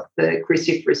members of the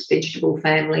cruciferous vegetable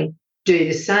family do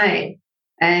the same.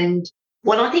 And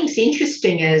what I think is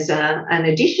interesting as an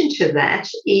addition to that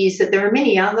is that there are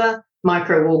many other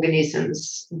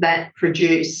microorganisms that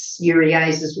produce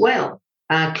urease as well.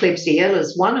 Klebsiella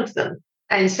is one of them,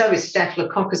 and so is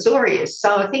Staphylococcus aureus.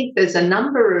 So I think there's a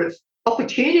number of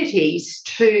opportunities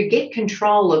to get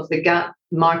control of the gut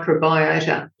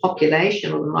microbiota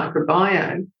population or the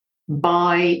microbiome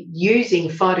by using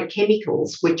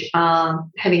phytochemicals which are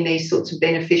having these sorts of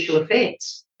beneficial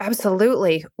effects.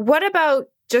 Absolutely. What about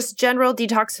just general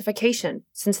detoxification?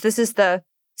 Since this is the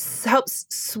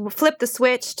helps flip the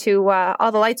switch to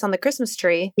all the lights on the Christmas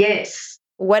tree. Yes.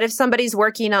 What if somebody's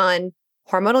working on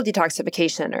hormonal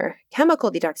detoxification or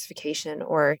chemical detoxification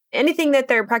or anything that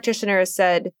their practitioner has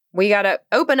said, we got to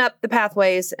open up the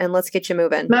pathways and let's get you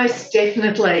moving? Most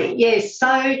definitely, yes.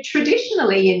 So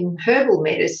traditionally in herbal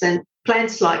medicine,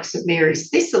 plants like St. Mary's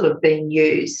thistle have been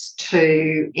used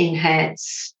to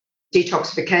enhance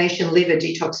detoxification, liver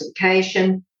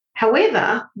detoxification.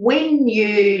 However, when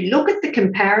you look at the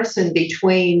comparison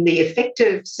between the effect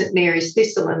of St. Mary's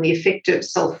thistle and the effect of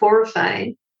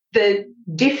sulforaphane, the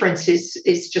difference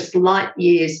is just light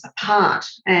years apart.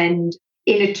 And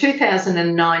in a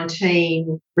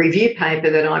 2019 review paper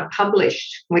that I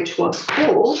published, which was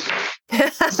called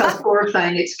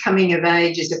Sulforaphane, Its Coming of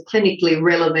Age as a Clinically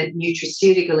Relevant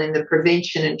Nutraceutical in the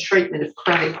Prevention and Treatment of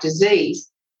Chronic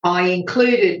Disease, I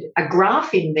included a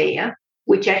graph in there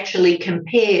which actually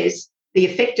compares the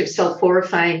effect of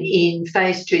sulforaphane in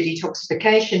phase 2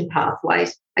 detoxification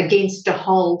pathways against a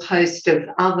whole host of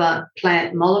other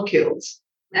plant molecules.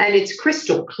 And it's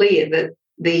crystal clear that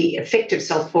the effect of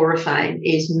sulforaphane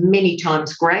is many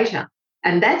times greater.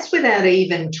 And that's without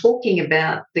even talking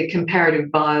about the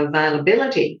comparative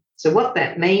bioavailability. So what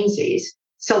that means is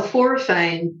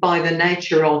sulforaphane, by the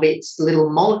nature of its little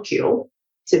molecule,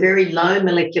 it's a very low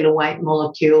molecular weight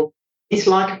molecule. It's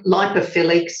like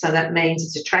lipophilic, so that means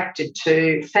it's attracted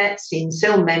to fats in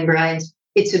cell membranes.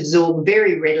 It's absorbed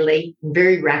very readily,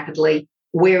 very rapidly,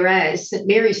 whereas St.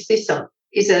 Mary's thistle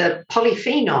is a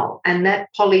polyphenol, and that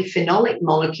polyphenolic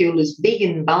molecule is big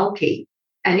and bulky,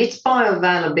 and its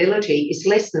bioavailability is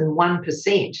less than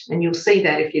 1%, and you'll see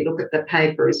that if you look at the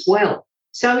paper as well.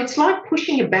 So it's like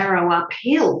pushing a barrow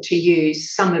uphill to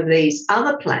use some of these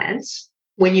other plants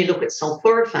when you look at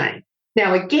sulforaphane.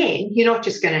 Now, again, you're not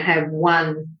just going to have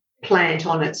one plant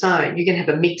on its own. You're going to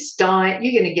have a mixed diet.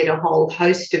 You're going to get a whole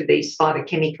host of these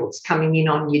phytochemicals coming in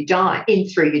on your diet, in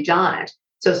through your diet.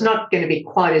 So it's not going to be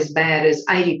quite as bad as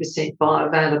 80%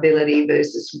 bioavailability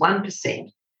versus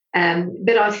 1%.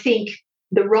 But I think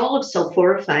the role of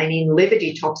sulforaphane in liver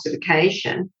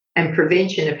detoxification and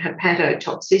prevention of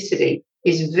hepatotoxicity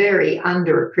is very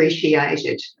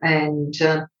underappreciated. And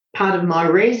part of my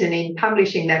reason in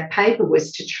publishing that paper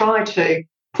was to try to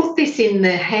put this in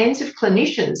the hands of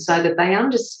clinicians so that they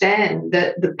understand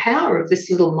that the power of this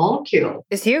little molecule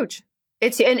is huge.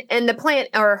 It's and the plant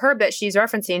or herb that she's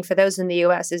referencing for those in the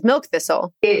U.S. is milk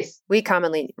thistle. Yes. We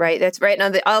commonly, right? That's right.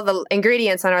 Now, all the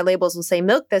ingredients on our labels will say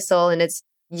milk thistle, and it's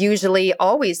usually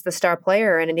always the star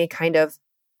player in any kind of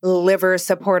liver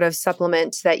supportive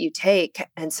supplement that you take.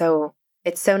 And so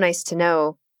it's so nice to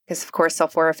know, because of course,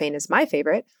 sulforaphane is my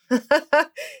favorite,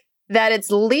 that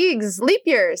it's light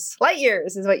years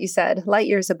is what you said, light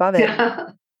years above it.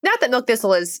 Not that milk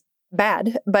thistle is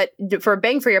bad, but for a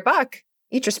bang for your buck,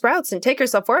 eat your sprouts and take your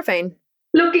sulforaphane.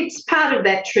 Look, it's part of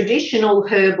that traditional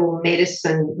herbal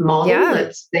medicine model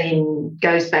that's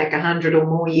goes back 100 or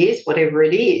more years, whatever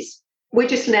it is. We're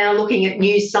just now looking at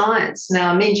new science.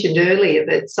 Now, I mentioned earlier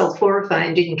that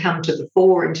sulforaphane didn't come to the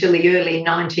fore until the early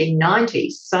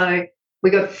 1990s. So we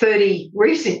got 30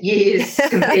 recent years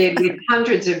compared with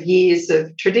hundreds of years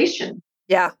of tradition.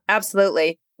 Yeah,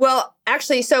 absolutely. Well,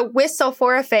 actually, so with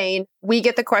sulforaphane, we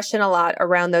get the question a lot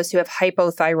around those who have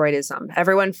hypothyroidism.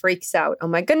 Everyone freaks out. Oh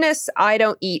my goodness, I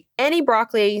don't eat any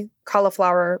broccoli,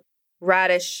 cauliflower,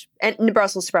 radish, and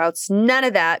Brussels sprouts, none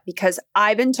of that, because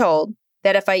I've been told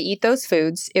that if I eat those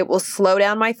foods, it will slow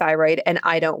down my thyroid, and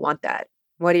I don't want that.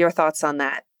 What are your thoughts on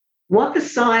that? What the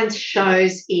science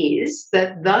shows is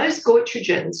that those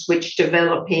goitrogens which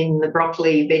develop in the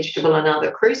broccoli, vegetable, and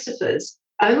other crucifers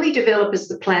only develop as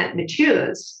the plant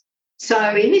matures.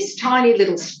 So in this tiny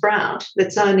little sprout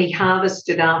that's only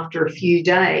harvested after a few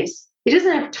days, it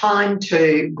doesn't have time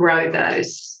to grow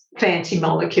those fancy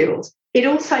molecules. It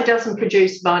also doesn't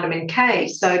produce vitamin K.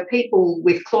 So people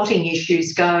with clotting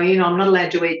issues go, I'm not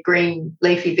allowed to eat green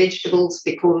leafy vegetables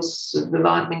because of the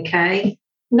vitamin K.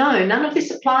 No, none of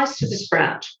this applies to the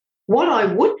sprout. What I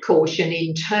would caution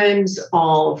in terms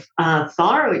of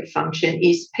thyroid function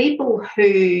is people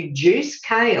who juice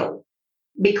kale,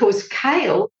 because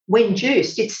kale, when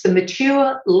juiced, it's the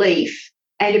mature leaf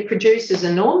and it produces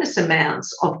enormous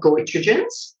amounts of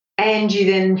goitrogens. And you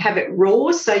then have it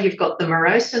raw, so you've got the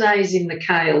myrosinase in the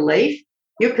kale leaf.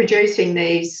 You're producing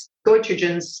these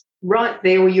goitrogens right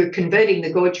there, or you're converting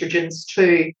the goitrogens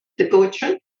to the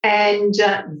goitrin. And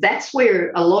that's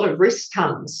where a lot of risk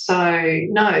comes. So,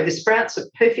 no, the sprouts are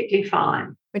perfectly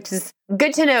fine. Which is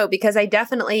good to know, because I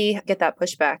definitely get that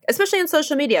pushback, especially on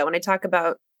social media when I talk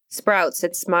about sprouts.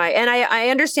 And I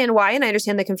understand why, and I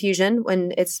understand the confusion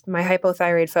when it's my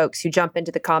hypothyroid folks who jump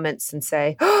into the comments and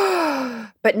say,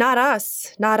 oh, but not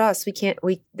us.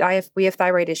 We have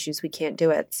thyroid issues. We can't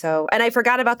do it. So, and I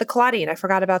forgot about the claudine. I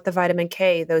forgot about the vitamin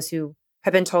K, those who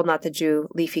have been told not to do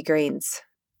leafy greens,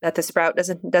 that the sprout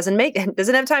doesn't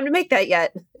have time to make that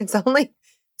yet. It's only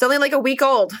like a week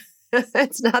old.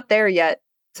 It's not there yet.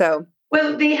 So,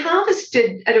 well, they're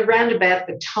harvested at around about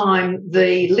the time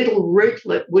the little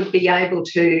rootlet would be able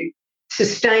to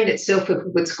sustain itself if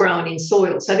it's grown in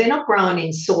soil. So they're not grown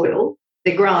in soil.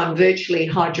 They're grown virtually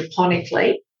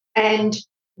hydroponically. And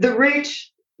the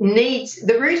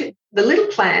little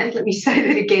plant, let me say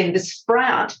that again, the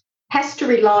sprout has to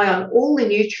rely on all the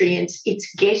nutrients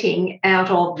it's getting out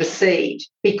of the seed,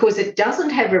 because it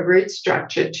doesn't have a root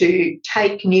structure to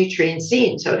take nutrients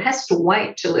in. So it has to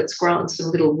wait till it's grown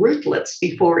some little rootlets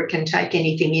before it can take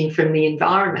anything in from the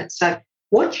environment. So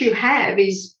what you have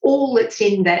is all that's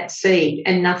in that seed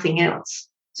and nothing else.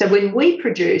 So when we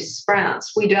produce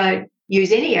sprouts, we don't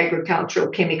use any agricultural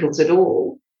chemicals at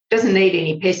all. It doesn't need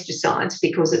any pesticides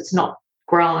because it's not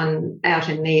grown out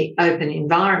in the open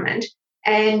environment.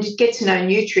 And gets no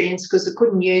nutrients because it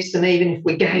couldn't use them even if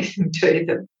we gave them to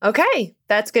them. Okay,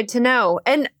 that's good to know.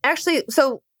 And actually,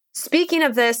 so speaking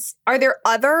of this, are there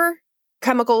other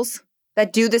chemicals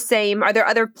that do the same? Are there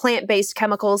other plant-based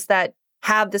chemicals that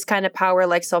have this kind of power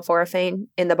like sulforaphane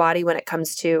in the body when it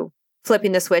comes to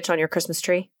flipping the switch on your Christmas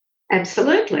tree?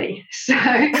 Absolutely. So,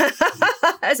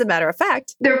 as a matter of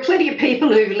fact, there are plenty of people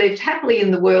who've lived happily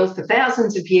in the world for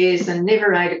thousands of years and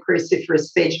never ate a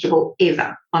cruciferous vegetable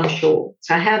ever, I'm sure.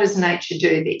 So how does nature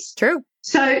do this? True.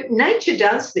 So nature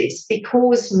does this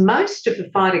because most of the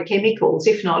phytochemicals,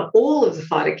 if not all of the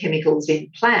phytochemicals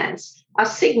in plants, are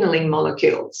signaling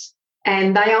molecules.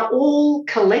 And they are all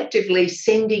collectively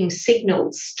sending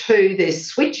signals to the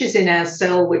switches in our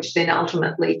cell, which then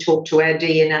ultimately talk to our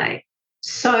DNA.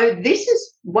 So this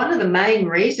is one of the main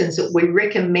reasons that we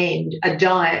recommend a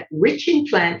diet rich in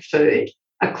plant food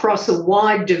across a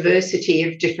wide diversity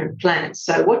of different plants.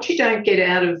 So what you don't get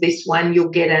out of this one, you'll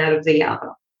get out of the other.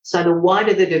 So the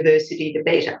wider the diversity, the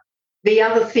better. The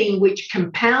other thing which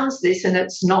compounds this, and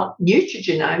it's not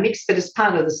nutrigenomics, but it's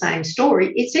part of the same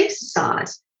story, it's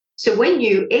exercise. So when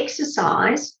you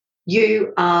exercise,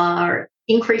 you are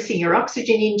increasing your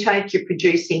oxygen intake, you're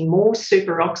producing more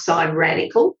superoxide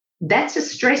radical. That's a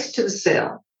stress to the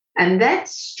cell. And that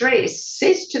stress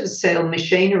says to the cell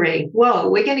machinery,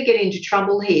 well, we're going to get into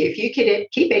trouble here. If you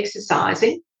keep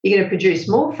exercising, you're going to produce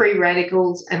more free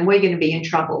radicals and we're going to be in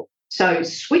trouble. So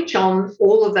switch on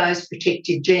all of those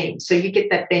protective genes so you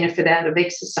get that benefit out of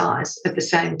exercise at the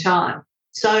same time.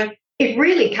 So it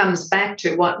really comes back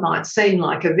to what might seem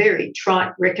like a very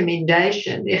trite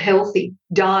recommendation. A healthy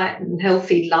diet and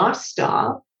healthy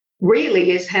lifestyle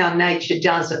really is how nature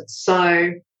does it.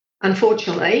 So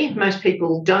unfortunately, most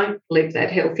people don't live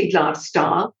that healthy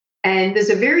lifestyle. And there's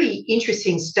a very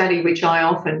interesting study, which I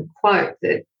often quote,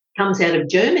 that comes out of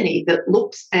Germany that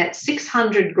looks at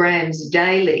 600 grams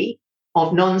daily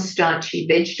of non-starchy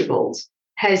vegetables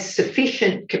has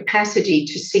sufficient capacity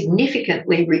to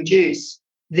significantly reduce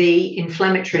the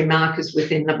inflammatory markers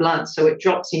within the blood. So it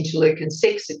drops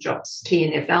interleukin-6, it drops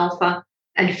TNF-alpha,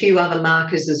 and a few other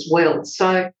markers as well.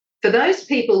 So for those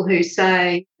people who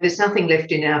say there's nothing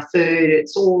left in our food,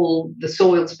 it's all the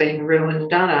soil's been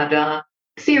ruined,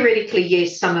 theoretically,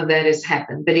 yes, some of that has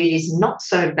happened, but it is not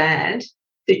so bad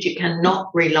that you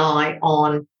cannot rely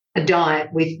on a diet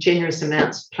with generous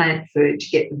amounts of plant food to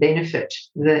get the benefit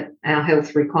that our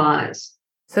health requires.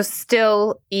 So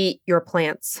still eat your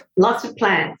plants. Lots of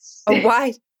plants. Oh,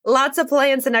 why? Lots of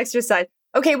plants and exercise.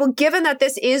 Okay, well, given that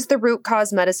this is the Root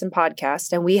Cause Medicine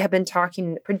podcast, and we have been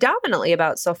talking predominantly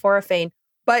about sulforaphane,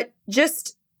 but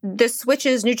just the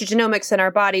switches, nutrigenomics in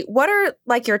our body, what are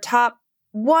like your top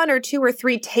 1 or 2 or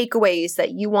 3 takeaways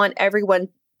that you want everyone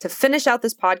to finish out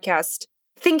this podcast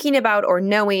thinking about or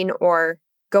knowing or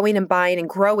going and buying and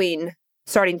growing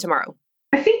starting tomorrow?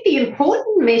 I think the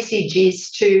important message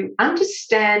is to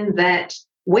understand that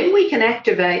when we can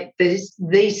activate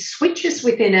these switches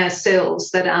within our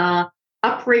cells that are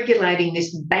upregulating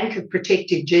this bank of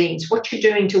protective genes, what you're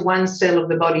doing to one cell of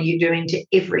the body, you're doing to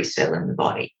every cell in the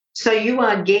body. So you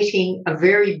are getting a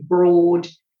very broad,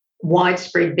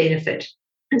 widespread benefit.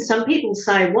 And some people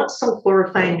say, what's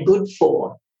sulforaphane good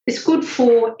for? It's good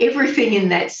for everything in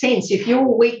that sense. If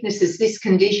your weakness is this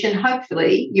condition,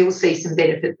 hopefully you'll see some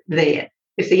benefit there.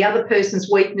 If the other person's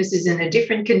weakness is in a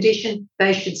different condition,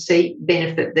 they should see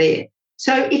benefit there.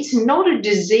 So it's not a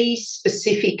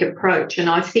disease-specific approach, and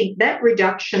I think that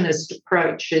reductionist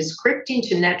approach has crept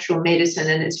into natural medicine,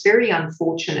 and it's very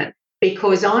unfortunate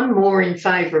because I'm more in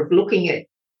favour of looking at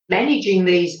managing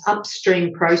these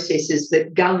upstream processes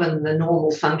that govern the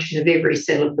normal function of every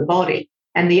cell of the body.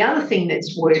 And the other thing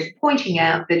that's worth pointing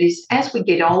out that is as we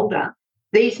get older,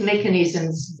 these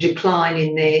mechanisms decline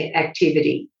in their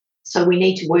activity. So we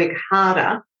need to work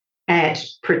harder at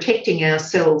protecting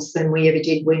ourselves than we ever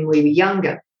did when we were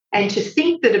younger. And to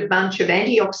think that a bunch of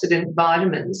antioxidant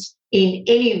vitamins in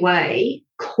any way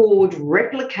could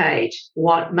replicate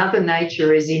what Mother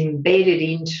Nature has embedded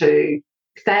into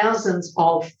thousands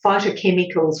of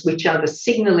phytochemicals, which are the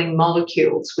signalling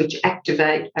molecules which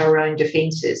activate our own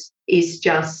defences, is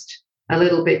just a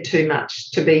little bit too much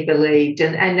to be believed.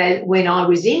 And when I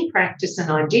was in practice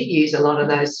and I did use a lot of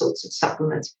those sorts of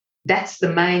supplements, that's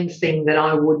the main thing that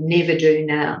I would never do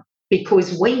now.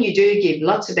 Because when you do give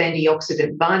lots of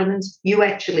antioxidant vitamins, you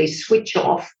actually switch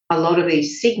off a lot of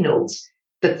these signals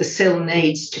that the cell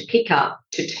needs to pick up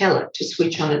to tell it to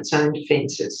switch on its own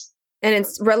defences. And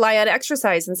it's rely on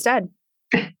exercise instead.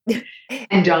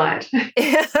 And diet.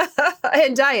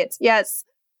 And diet, yes.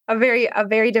 A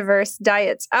very diverse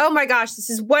diet. Oh my gosh,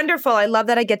 this is wonderful. I love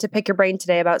that I get to pick your brain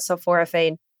today about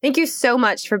sulforaphane. Thank you so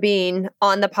much for being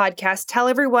on the podcast. Tell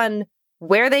everyone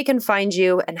where they can find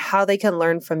you and how they can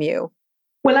learn from you.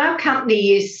 Well, our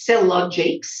company is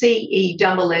CellLogic,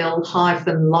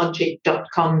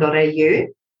 cell-logic.com.au.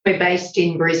 We're based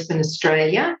in Brisbane,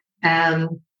 Australia.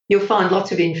 You'll find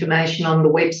lots of information on the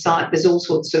website. There's all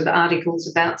sorts of articles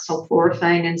about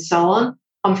sulforaphane and so on.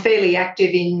 I'm fairly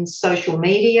active in social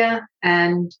media,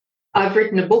 and I've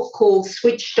written a book called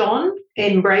Switched On,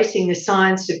 Embracing the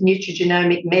Science of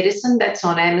Nutrigenomic Medicine. That's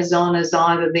on Amazon as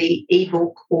either the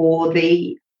ebook or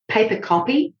the paper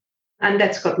copy. And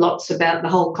that's got lots about the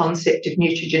whole concept of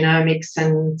nutrigenomics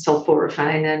and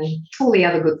sulforaphane and all the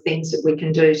other good things that we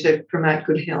can do to promote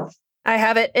good health. I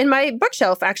have it in my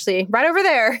bookshelf, actually, right over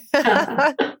there.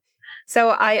 So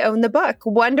I own the book.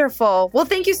 Wonderful. Well,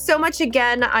 thank you so much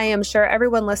again. I am sure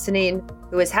everyone listening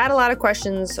who has had a lot of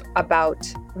questions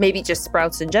about maybe just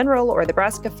sprouts in general or the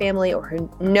brassica family, or who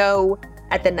know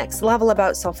at the next level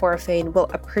about sulforaphane, will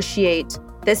appreciate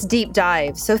this deep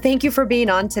dive. So thank you for being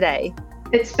on today.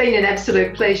 It's been an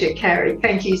absolute pleasure, Carrie.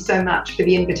 Thank you so much for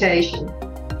the invitation.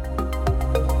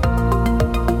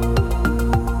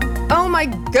 Oh my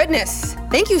goodness.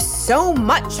 Thank you so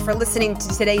much for listening to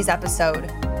today's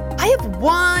episode. I have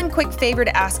one quick favor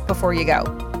to ask before you go.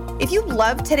 If you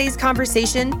loved today's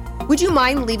conversation, would you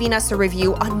mind leaving us a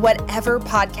review on whatever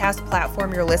podcast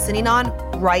platform you're listening on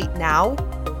right now?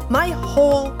 My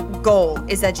whole goal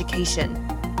is education.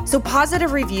 So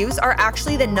positive reviews are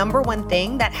actually the number one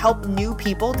thing that help new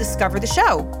people discover the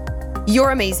show.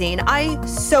 You're amazing. I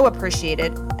so appreciate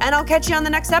it. And I'll catch you on the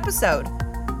next episode.